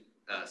you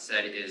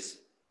said is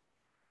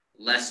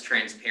less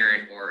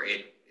transparent, or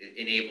it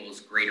enables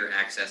greater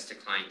access to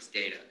clients'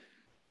 data.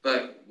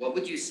 But what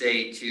would you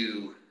say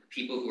to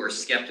people who are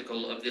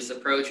skeptical of this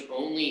approach,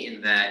 only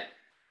in that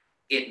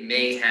it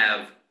may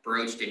have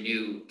broached a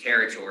new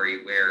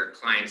territory where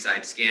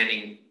client-side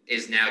scanning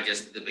is now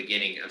just the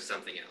beginning of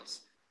something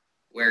else,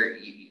 where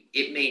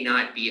it may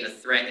not be a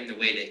threat in the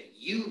way that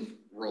you've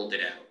rolled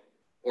it out,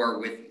 or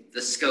with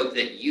the scope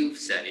that you've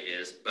said it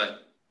is,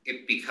 but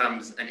it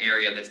becomes an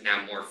area that's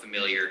now more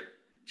familiar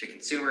to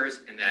consumers,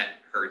 and that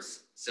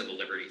hurts civil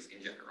liberties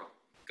in general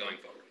going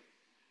forward?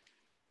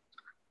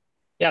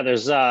 Yeah,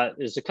 there's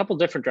a couple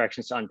different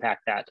directions to unpack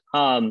that.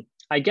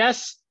 I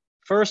guess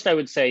first I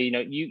would say,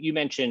 you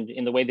mentioned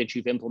in the way that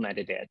you've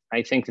implemented it,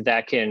 I think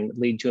that can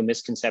lead to a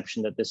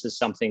misconception that this is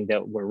something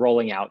that we're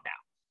rolling out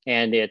now.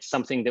 And it's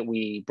something that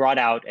we brought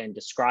out and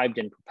described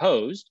and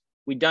proposed.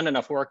 We'd done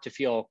enough work to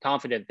feel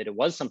confident that it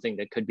was something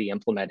that could be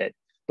implemented.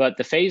 But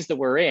the phase that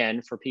we're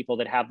in for people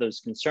that have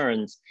those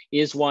concerns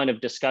is one of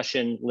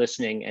discussion,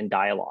 listening, and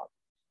dialogue.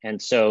 And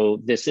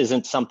so this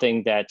isn't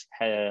something that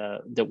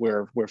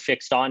we're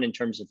fixed on in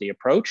terms of the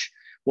approach.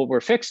 What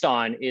we're fixed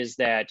on is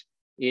that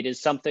it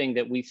is something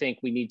that we think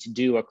we need to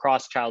do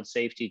across child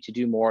safety to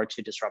do more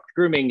to disrupt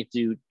grooming,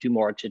 to do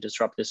more to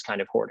disrupt this kind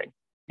of hoarding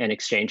and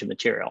exchange of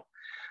material.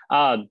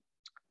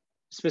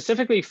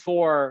 specifically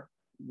for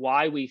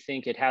why we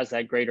think it has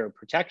that greater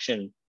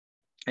protection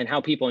and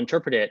how people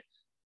interpret it,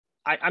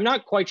 I'm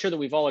not quite sure that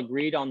we've all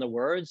agreed on the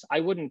words. I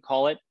wouldn't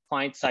call it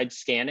client-side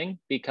scanning,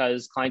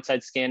 because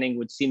client-side scanning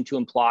would seem to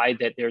imply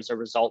that there's a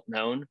result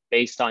known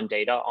based on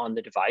data on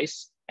the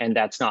device, and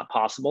that's not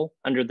possible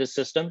under this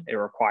system. It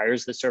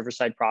requires the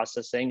server-side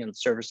processing and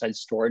server-side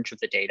storage of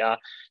the data,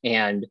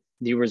 and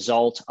the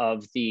result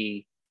of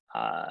the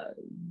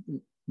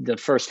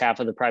first half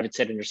of the private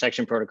set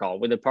intersection protocol,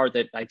 with the part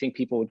that I think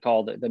people would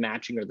call the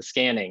matching or the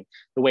scanning.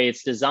 The way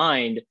it's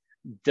designed,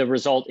 the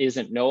result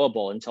isn't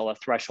knowable until a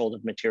threshold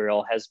of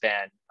material has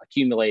been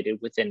accumulated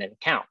within an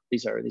account.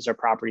 These are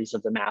properties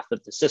of the math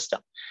of the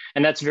system.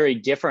 And that's very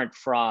different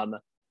from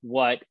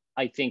what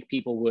I think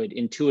people would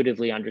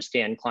intuitively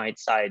understand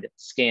client-side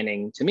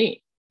scanning to mean.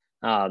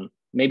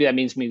 Maybe that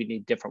means we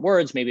need different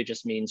words. Maybe it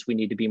just means we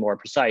need to be more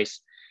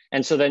precise.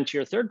 And so then to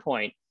your third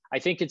point, I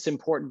think it's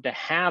important to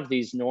have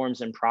these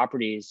norms and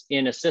properties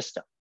in a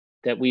system,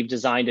 that we've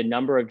designed a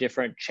number of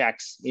different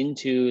checks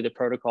into the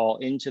protocol,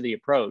 into the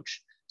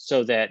approach,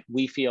 so that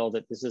we feel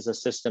that this is a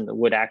system that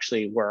would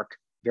actually work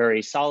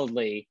very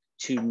solidly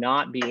to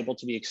not be able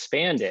to be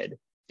expanded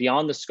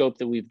beyond the scope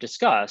that we've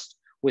discussed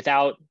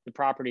without the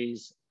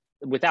properties,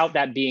 without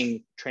that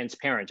being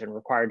transparent and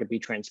required to be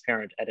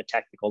transparent at a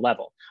technical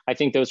level. I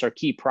think those are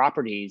key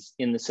properties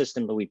in the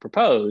system that we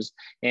propose,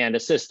 and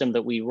a system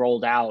that we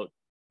rolled out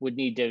would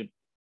need to,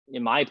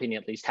 in my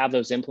opinion at least, have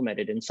those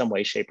implemented in some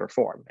way, shape, or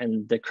form.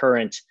 And the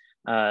current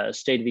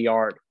state of the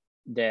art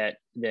that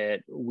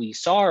we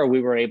saw, or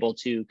we were able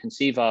to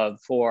conceive of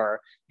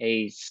for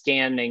a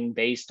scanning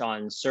based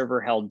on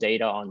server held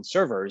data on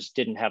servers,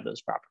 didn't have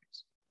those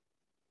properties.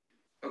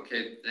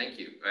 Okay, thank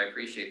you. I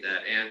appreciate that.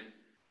 And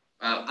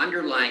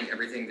underlying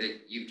everything that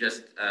you've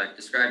just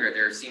described right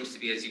there seems to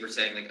be, as you were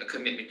saying, like a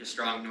commitment to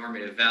strong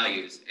normative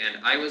values.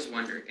 And I was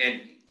wondering,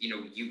 and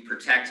you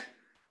protect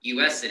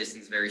US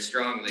citizens very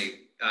strongly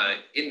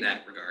in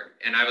that regard.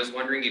 And I was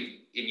wondering if,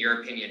 in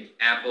your opinion,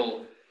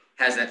 Apple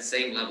has that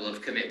same level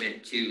of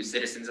commitment to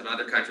citizens of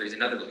other countries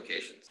and other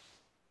locations.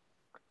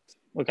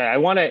 Okay, I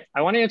want to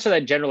answer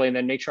that generally, and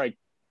then make sure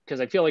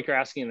because I feel like you're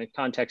asking in the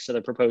context of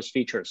the proposed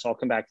features, so I'll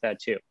come back to that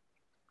too.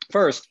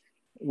 First,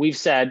 we've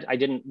said, I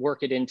didn't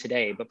work it in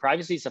today, but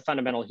privacy is a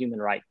fundamental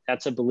human right.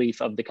 That's a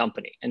belief of the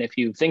company. And if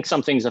you think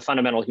something's a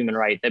fundamental human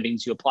right, that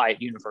means you apply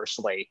it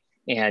universally,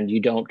 and you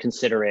don't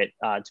consider it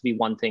to be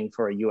one thing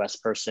for a US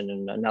person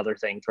and another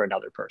thing for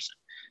another person.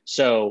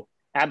 So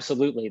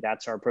absolutely,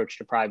 that's our approach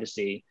to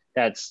privacy.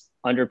 That's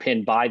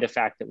underpinned by the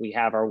fact that we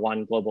have our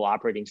one global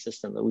operating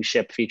system, that we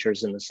ship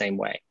features in the same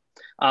way.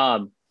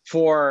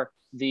 For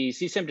the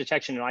CSIM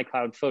detection and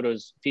iCloud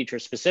Photos feature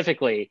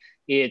specifically,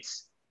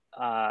 it's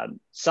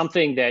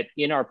something that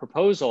in our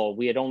proposal,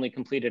 we had only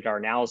completed our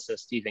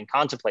analysis to even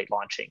contemplate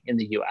launching in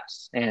the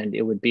US. And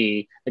it would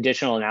be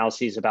additional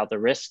analyses about the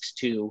risks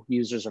to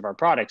users of our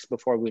products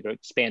before we would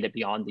expand it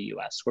beyond the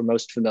US. We're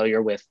most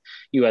familiar with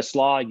US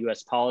law,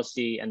 US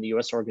policy, and the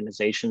US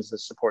organizations that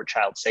support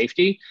child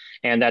safety.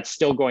 And that's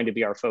still going to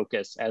be our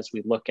focus as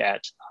we look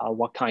at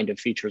what kind of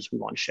features we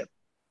want to ship.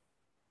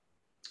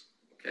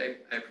 Okay,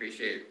 I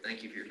appreciate it.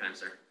 Thank you for your time,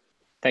 sir.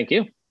 Thank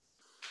you.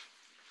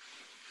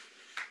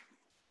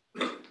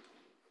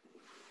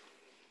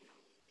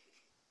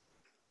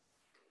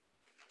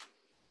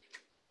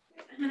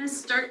 I'm going to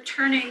start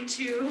turning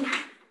to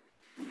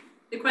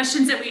the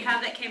questions that we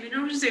have that came in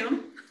over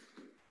Zoom.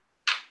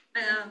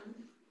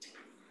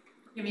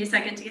 Give me a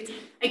second to get to.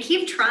 I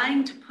keep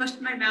trying to push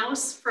my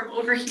mouse from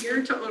over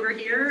here to over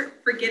here,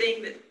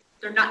 forgetting that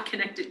they're not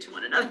connected to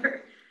one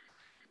another.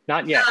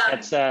 Not yet.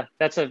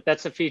 That's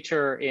a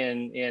feature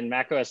in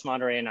macOS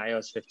Monterey and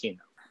iOS 15.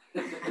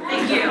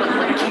 Thank you.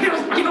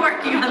 Keep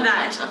working on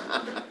that.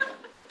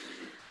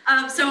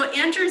 So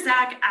Andrew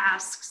Zach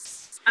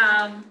asks,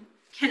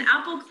 can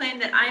Apple claim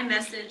that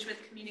iMessage with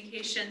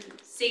communication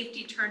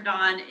safety turned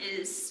on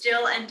is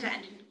still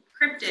end-to-end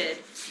encrypted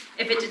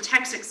if it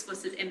detects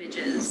explicit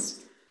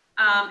images?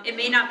 It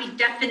may not be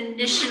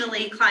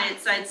definitionally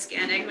client-side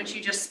scanning, which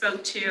you just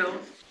spoke to,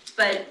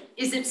 but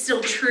is it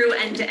still true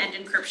end-to-end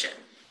encryption?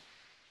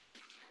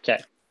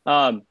 Okay.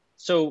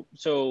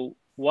 So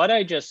what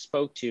I just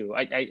spoke to,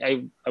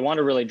 I want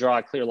to really draw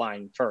a clear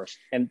line first.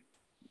 And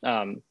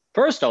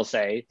first, I'll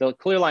say the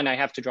clear line I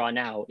have to draw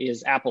now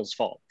is Apple's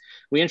fault.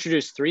 We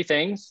introduced 3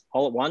 things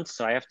all at once,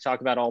 so I have to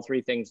talk about all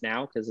 3 things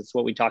now because it's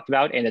what we talked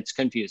about, and it's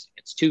confusing.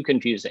 It's too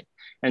confusing.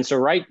 And so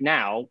right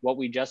now, what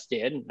we just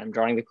did, and I'm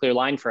drawing the clear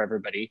line for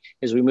everybody,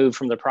 is we moved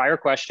from the prior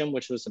question,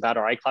 which was about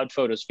our iCloud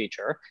Photos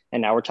feature,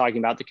 and now we're talking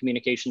about the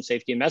communication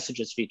safety and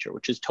messages feature,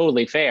 which is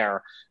totally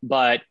fair,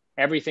 but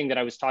everything that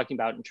I was talking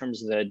about in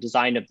terms of the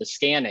design of the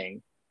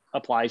scanning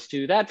applies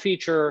to that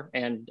feature,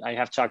 and I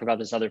have to talk about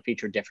this other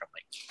feature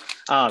differently.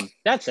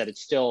 That said,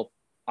 it's still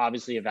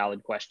obviously a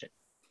valid question.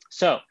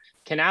 So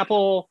can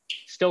Apple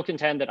still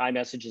contend that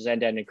iMessage is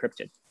end-to-end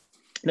encrypted?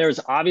 There's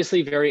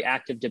obviously very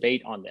active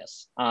debate on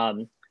this.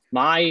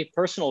 My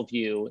personal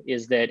view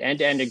is that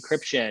end-to-end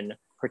encryption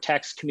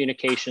protects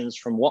communications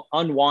from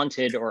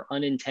unwanted or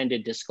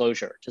unintended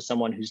disclosure to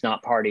someone who's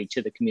not party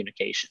to the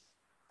communication.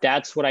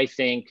 That's what I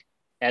think,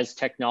 as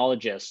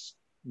technologists,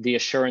 the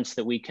assurance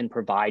that we can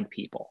provide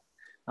people.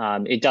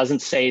 It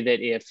doesn't say that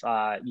if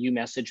you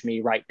message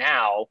me right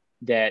now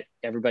that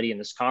everybody in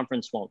this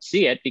conference won't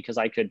see it, because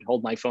I could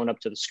hold my phone up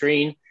to the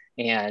screen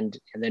and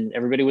then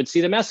everybody would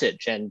see the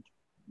message, and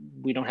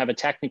we don't have a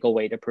technical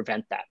way to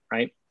prevent that,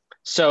 right?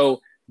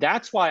 So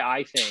that's why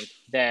I think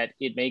that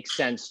it makes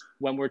sense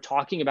when we're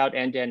talking about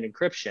end-to-end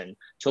encryption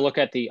to look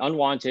at the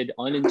unwanted,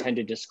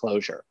 unintended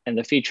disclosure. And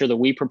the feature that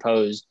we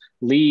propose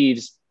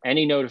leaves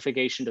any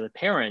notification to the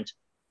parent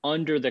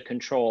under the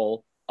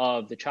control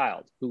of the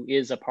child who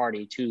is a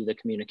party to the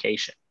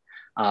communication.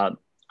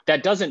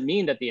 That doesn't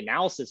mean that the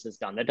analysis is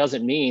done. That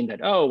doesn't mean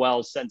that, oh,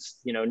 well, since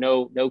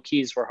no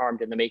keys were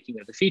harmed in the making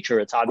of the feature,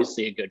 it's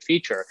obviously a good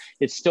feature.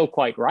 It's still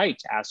quite right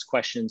to ask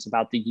questions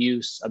about the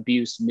use,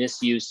 abuse,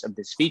 misuse of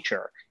this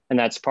feature. And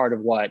that's part of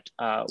what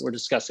we're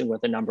discussing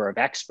with a number of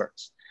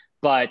experts.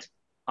 But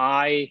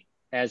I,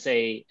 as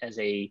a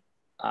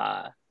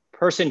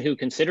person who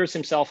considers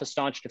himself a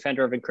staunch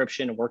defender of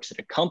encryption and works at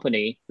a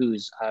company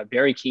who's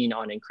very keen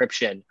on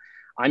encryption,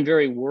 I'm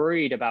very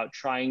worried about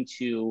trying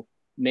to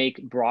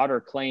make broader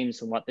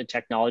claims on what the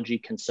technology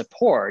can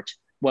support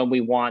when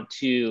we want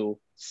to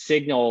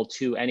signal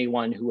to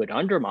anyone who would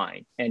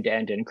undermine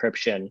end-to-end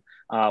encryption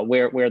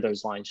where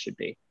those lines should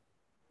be.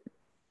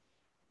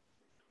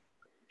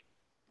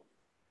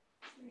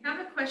 We have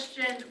a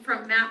question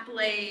from Matt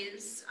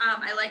Blaze.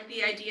 I like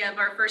the idea of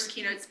our first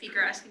keynote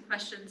speaker asking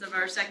questions of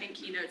our second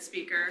keynote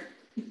speaker.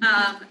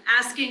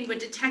 Asking, would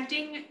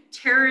detecting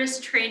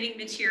terrorist training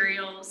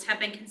materials have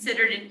been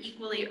considered an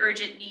equally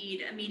urgent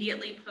need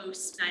immediately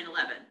post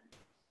 9/11?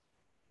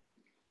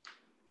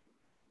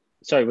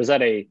 Sorry, was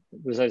that a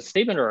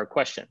statement or a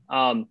question?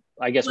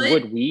 I guess,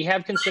 would we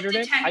have considered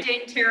it?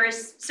 Detecting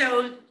terrorists,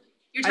 so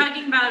you're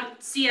talking about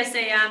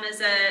CSAM as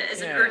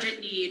an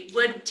urgent need.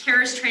 Would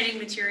terrorist training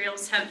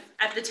materials have,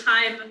 at the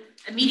time,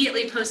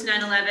 immediately post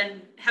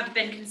 9/11, have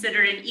been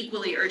considered an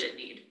equally urgent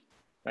need?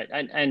 Right,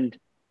 and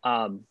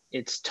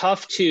it's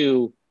tough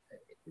to,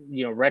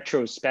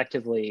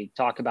 retrospectively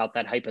talk about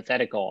that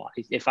hypothetical.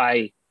 If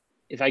I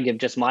give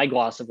just my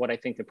gloss of what I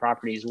think the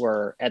properties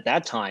were at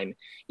that time,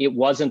 it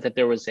wasn't that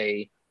there was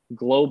a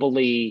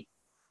globally,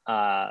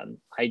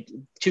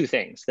 two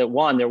things. That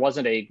one, there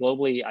wasn't a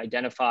globally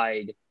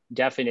identified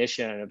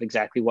definition of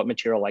exactly what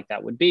material like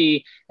that would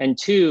be. And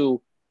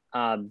two,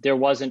 there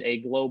wasn't a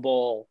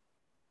global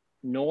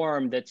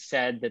norm that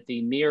said that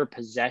the mere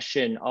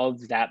possession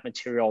of that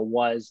material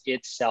was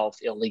itself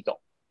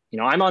illegal.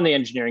 I'm on the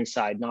engineering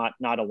side, not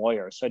a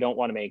lawyer, so I don't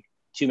want to make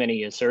too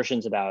many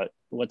assertions about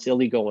what's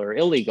illegal or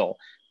illegal.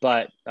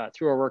 But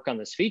through our work on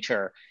this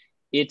feature,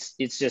 it's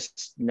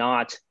just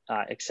not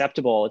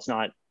acceptable. It's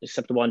not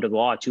acceptable under the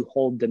law to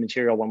hold the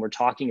material when we're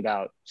talking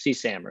about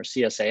CSAM or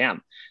CSAM.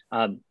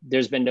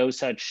 There's been no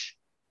such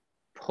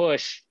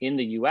push in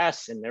the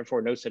US, and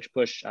therefore no such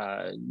push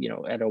at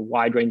a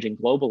wide ranging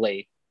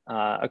globally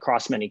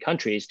across many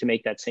countries to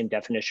make that same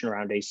definition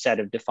around a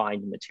set of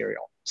defined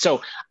material.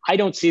 So I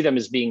don't see them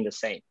as being the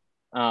same.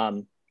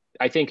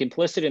 I think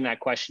implicit in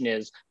that question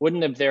is,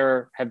 wouldn't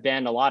there have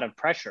been a lot of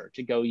pressure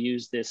to go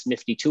use this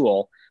nifty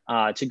tool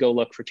to go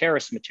look for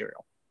terrorist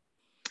material?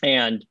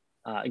 And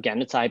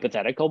again, it's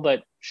hypothetical,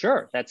 but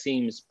sure, that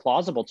seems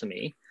plausible to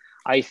me.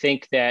 I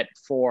think that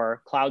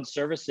for cloud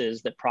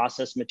services that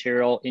process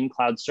material in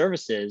cloud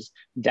services,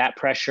 that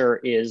pressure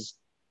is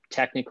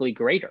technically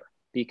greater,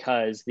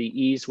 because the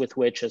ease with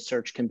which a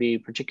search can be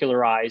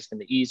particularized and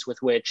the ease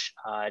with which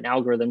an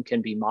algorithm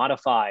can be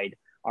modified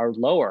are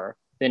lower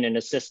than in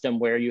a system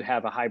where you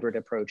have a hybrid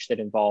approach that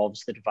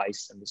involves the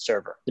device and the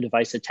server, the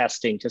device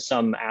attesting to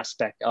some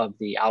aspect of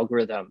the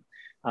algorithm.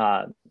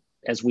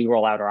 As we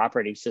roll out our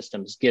operating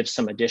systems, gives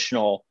some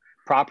additional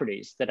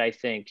properties that I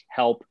think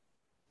help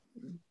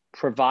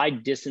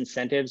provide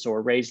disincentives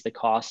or raise the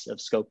costs of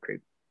scope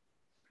creep.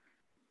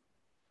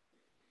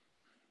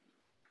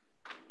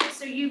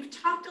 So you've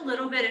talked a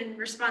little bit in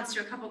response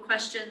to a couple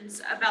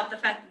questions about the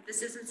fact that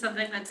this isn't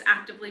something that's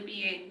actively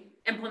being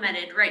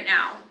implemented right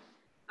now.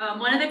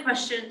 One of the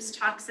questions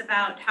talks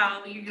about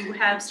how you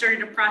have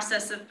started a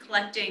process of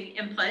collecting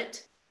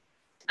input,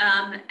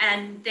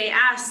 and they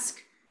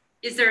ask,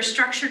 is there a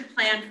structured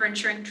plan for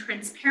ensuring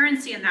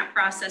transparency in that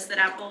process that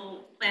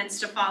Apple plans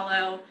to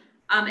follow?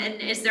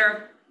 And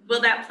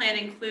will that plan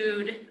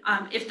include,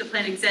 if the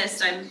plan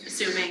exists, I'm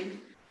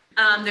assuming,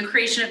 the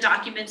creation of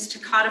documents to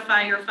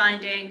codify your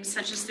findings,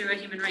 such as through a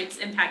human rights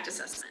impact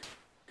assessment?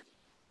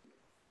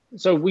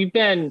 So we've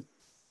been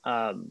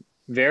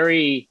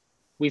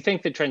we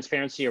think the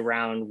transparency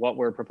around what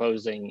we're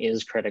proposing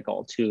is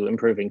critical to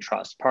improving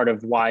trust. Part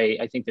of why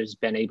I think there's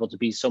been able to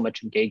be so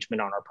much engagement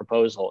on our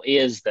proposal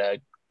is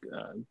the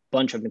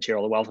bunch of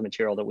material, the wealth of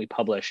material that we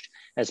published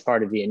as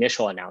part of the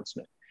initial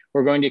announcement.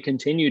 We're going to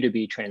continue to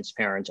be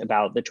transparent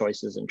about the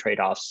choices and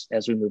trade-offs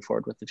as we move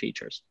forward with the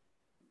features.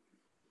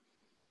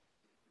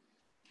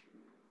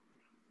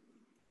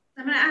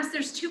 I'm going to ask,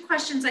 there's two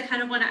questions I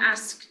kind of want to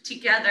ask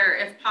together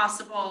if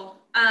possible.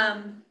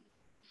 To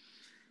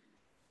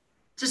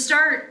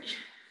start,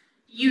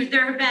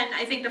 there have been,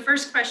 I think the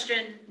first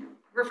question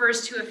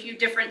refers to a few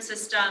different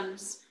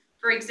systems.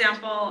 For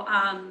example,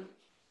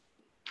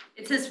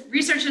 it says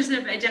researchers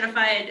have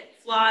identified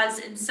flaws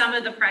in some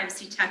of the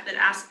privacy tech that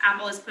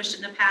Apple has pushed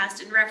in the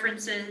past and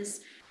references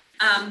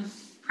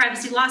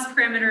privacy loss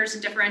parameters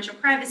and differential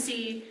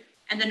privacy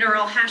and the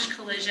neural hash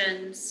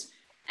collisions,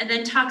 and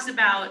then talks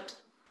about,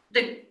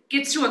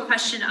 gets to a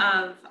question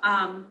of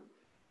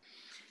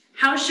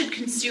how should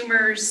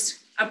consumers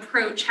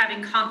approach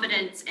having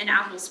confidence in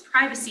Apple's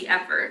privacy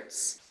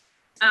efforts,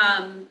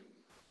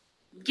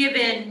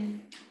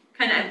 given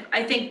kind of,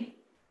 I think,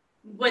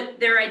 what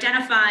they're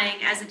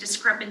identifying as a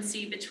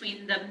discrepancy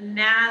between the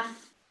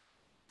math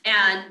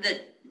and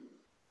the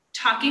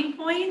talking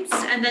points.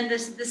 And then the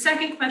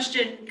second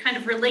question kind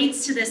of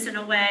relates to this in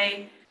a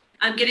way,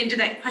 getting to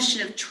that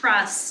question of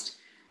trust,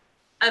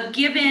 of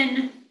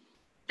given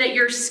that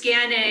you're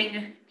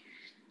scanning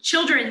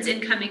children's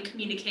incoming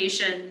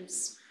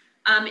communications,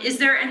 is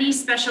there any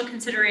special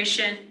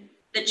consideration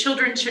that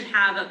children should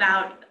have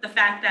about the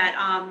fact that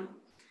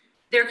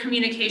their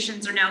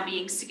communications are now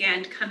being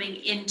scanned coming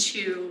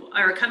into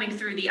or coming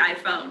through the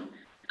iPhone?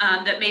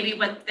 That maybe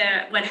what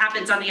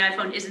happens on the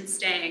iPhone isn't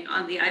staying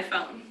on the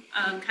iPhone.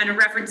 Kind of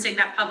referencing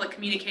that public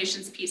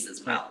communications piece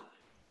as well.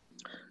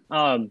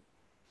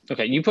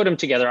 Okay, you put them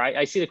together.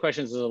 I see the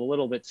questions as a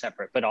little bit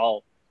separate, but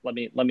let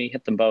me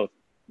hit them both.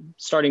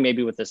 Starting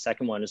maybe with the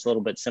second one is a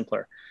little bit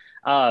simpler.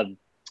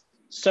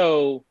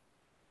 So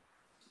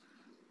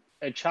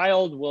a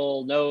child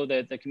will know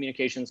that the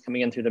communications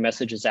coming in through the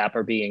Messages app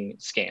are being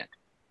scanned.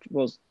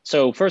 Well,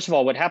 so first of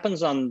all, what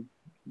happens on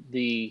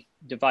the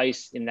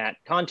device in that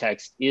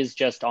context is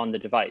just on the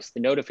device. The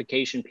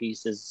notification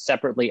piece is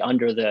separately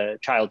under the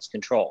child's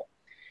control.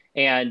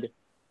 And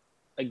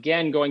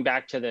again, going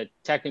back to the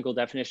technical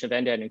definition of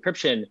end-to-end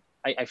encryption,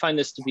 I find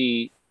this to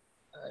be,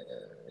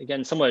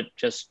 again, somewhat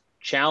just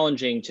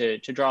challenging to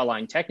draw a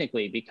line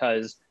technically,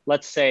 because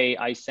let's say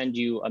I send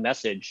you a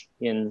message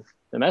in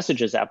the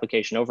Messages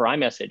application over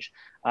iMessage.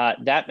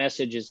 That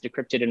message is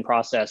decrypted and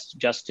processed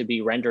just to be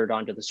rendered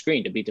onto the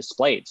screen, to be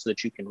displayed so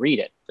that you can read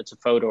it. If it's a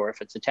photo or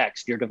if it's a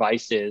text, your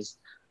device is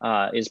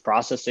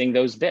processing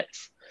those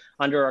bits.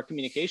 Under our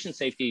communication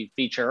safety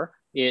feature,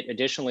 it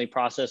additionally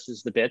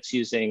processes the bits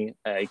using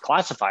a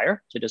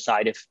classifier to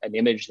decide if an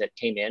image that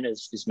came in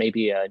is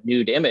maybe a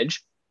nude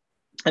image.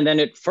 And then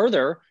it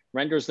further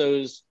renders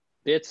those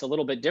bits a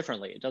little bit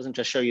differently. It doesn't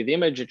just show you the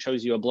image, it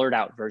shows you a blurred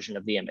out version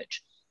of the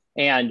image.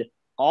 And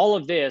all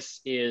of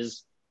this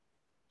is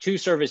to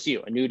service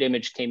you. A nude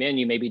image came in,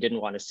 you maybe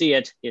didn't want to see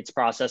it. It's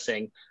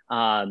processing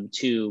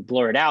to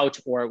blur it out,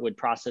 or it would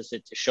process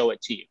it to show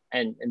it to you.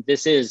 And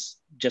this is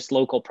just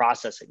local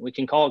processing. We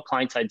can call it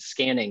client-side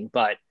scanning,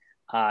 but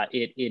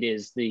it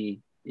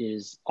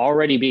is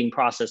already being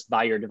processed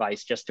by your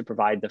device just to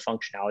provide the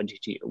functionality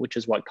to you, which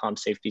is what comm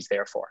safety is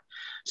there for.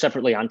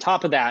 Separately, on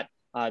top of that,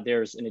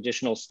 there's an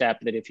additional step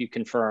that if you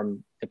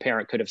confirm, the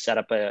parent could have set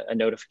up a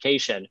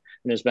notification. And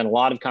there's been a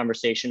lot of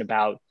conversation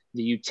about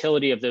the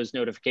utility of those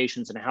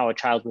notifications and how a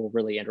child will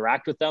really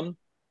interact with them,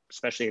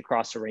 especially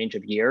across a range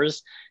of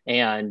years.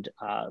 And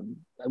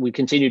we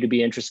continue to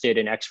be interested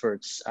in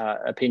experts'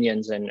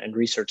 opinions and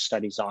research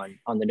studies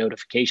on the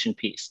notification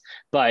piece.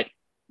 But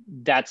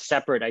that's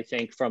separate, I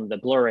think, from the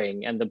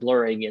blurring, and the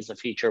blurring is a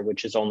feature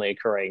which is only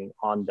occurring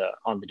on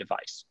the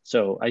device.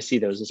 So I see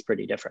those as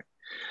pretty different.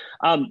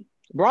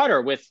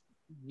 Broader, with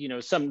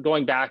some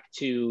going back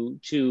to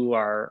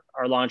our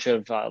launch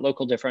of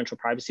local differential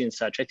privacy and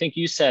such, I think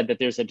you said that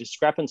there's a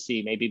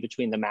discrepancy maybe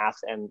between the math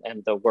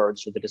and the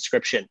words or the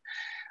description.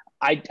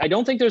 I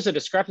don't think there's a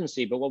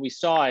discrepancy, but what we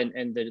saw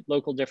in the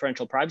local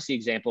differential privacy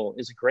example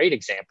is a great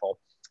example,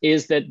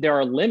 is that there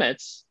are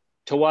limits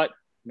to what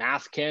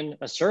math can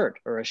assert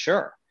or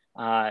assure.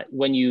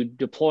 When you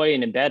deploy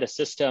and embed a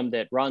system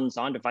that runs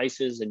on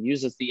devices and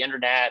uses the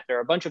internet, there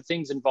are a bunch of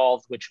things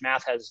involved which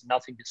math has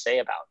nothing to say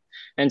about.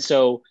 And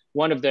so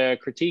one of the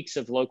critiques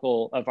of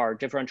our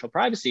differential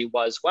privacy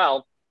was,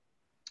 well,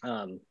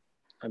 I'm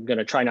going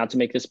to try not to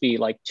make this be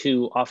like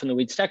too off in the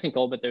weeds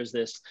technical, but there's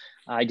this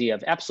idea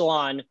of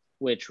epsilon,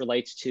 which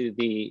relates to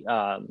the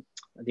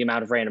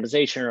amount of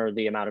randomization or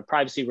the amount of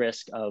privacy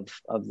risk of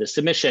the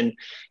submission.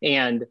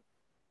 And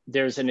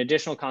there's an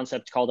additional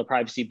concept called a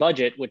privacy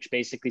budget, which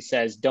basically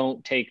says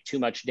don't take too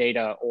much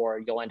data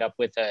or you'll end up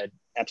with an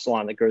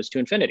epsilon that grows to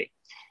infinity.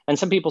 And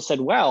some people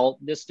said, well,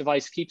 this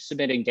device keeps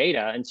submitting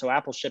data, and so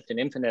Apple shipped an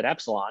infinite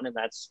epsilon, and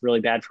that's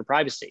really bad for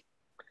privacy.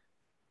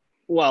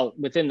 Well,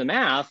 within the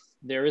math,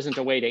 there isn't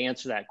a way to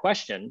answer that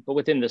question, but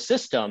within the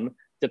system,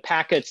 the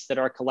packets that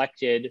are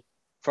collected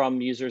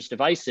from users'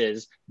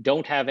 devices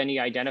don't have any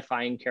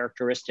identifying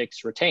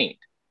characteristics retained.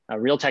 A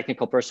real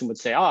technical person would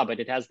say, but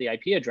it has the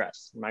IP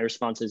address. And my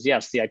response is,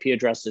 yes, the IP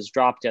address is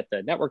dropped at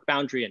the network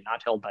boundary and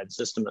not held by the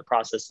system that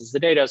processes the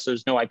data. So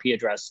there's no IP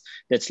address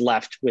that's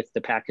left with the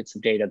packets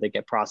of data that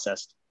get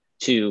processed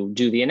to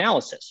do the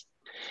analysis.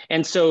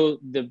 And so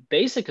the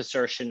basic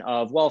assertion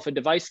of, well, if a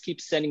device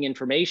keeps sending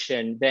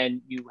information,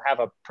 then you have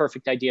a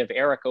perfect idea of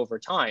Erik over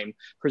time,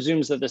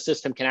 presumes that the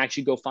system can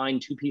actually go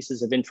find two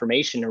pieces of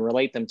information and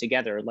relate them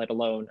together, let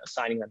alone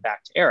assigning them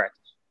back to Erik.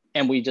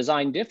 And we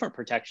design different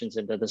protections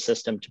into the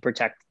system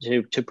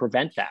to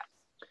prevent that.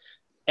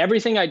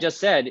 Everything I just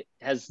said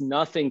has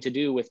nothing to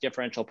do with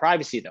differential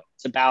privacy, though.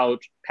 It's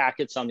about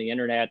packets on the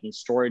internet and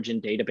storage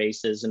in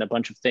databases and a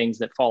bunch of things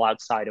that fall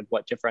outside of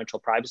what differential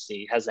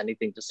privacy has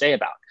anything to say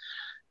about.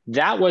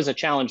 That was a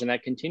challenge, and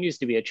that continues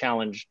to be a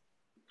challenge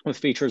with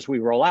features we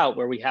roll out,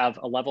 where we have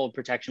a level of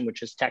protection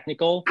which is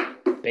technical,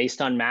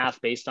 based on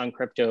math, based on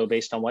crypto,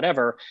 based on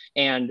whatever,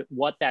 and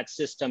what that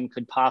system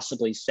could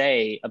possibly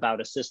say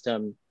about a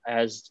system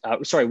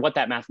what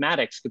that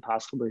mathematics could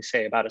possibly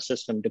say about a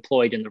system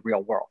deployed in the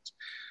real world.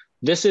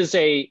 This is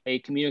a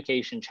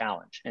communication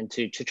challenge. And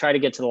to try to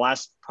get to the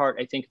last part,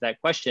 I think, of that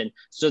question,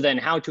 so then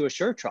how to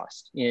assure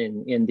trust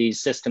in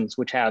these systems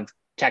which have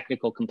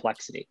technical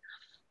complexity.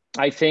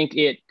 I think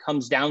it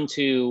comes down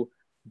to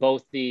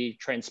both the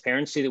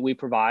transparency that we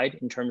provide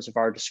in terms of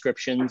our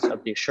descriptions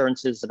of the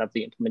assurances and of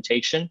the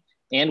implementation,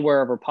 and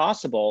wherever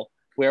possible,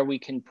 where we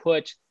can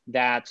put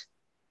that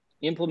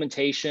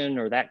implementation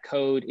or that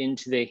code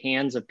into the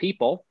hands of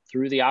people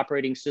through the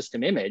operating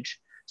system image,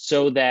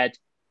 so that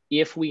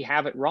if we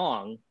have it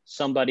wrong,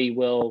 somebody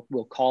will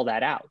call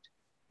that out.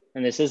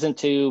 And this isn't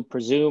to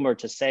presume or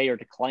to say or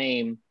to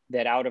claim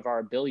that out of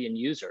our 1 billion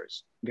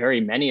users,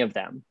 very many of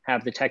them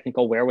have the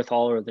technical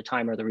wherewithal or the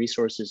time or the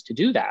resources to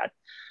do that.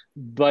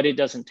 But it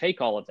doesn't take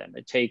all of them.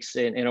 It takes,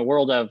 in a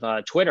world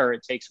of Twitter,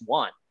 it takes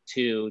one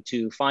to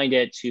find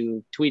it,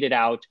 to tweet it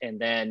out. And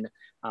then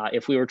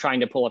if we were trying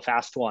to pull a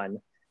fast one,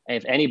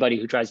 if anybody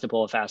who tries to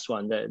pull a fast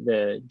one,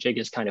 the jig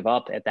is kind of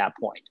up at that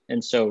point.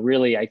 And so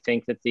really, I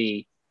think that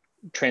the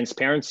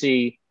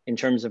transparency in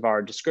terms of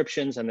our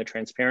descriptions and the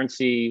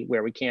transparency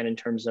where we can in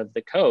terms of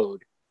the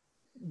code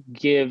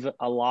give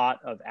a lot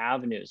of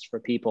avenues for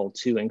people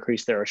to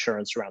increase their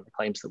assurance around the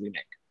claims that we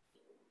make.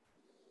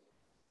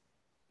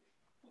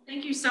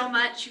 Thank you so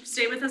much. You've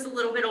stayed with us a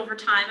little bit over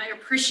time. I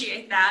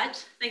appreciate that.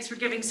 Thanks for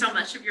giving so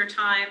much of your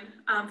time,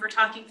 for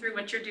talking through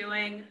what you're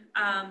doing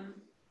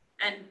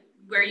and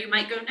where you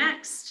might go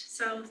next.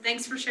 So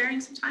thanks for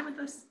sharing some time with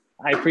us.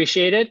 I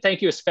appreciate it.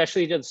 Thank you,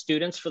 especially to the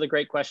students for the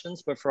great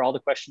questions, but for all the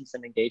questions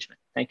and engagement.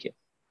 Thank you.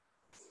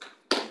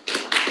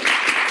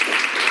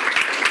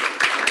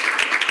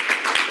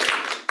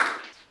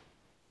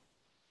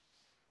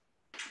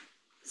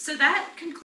 So that concludes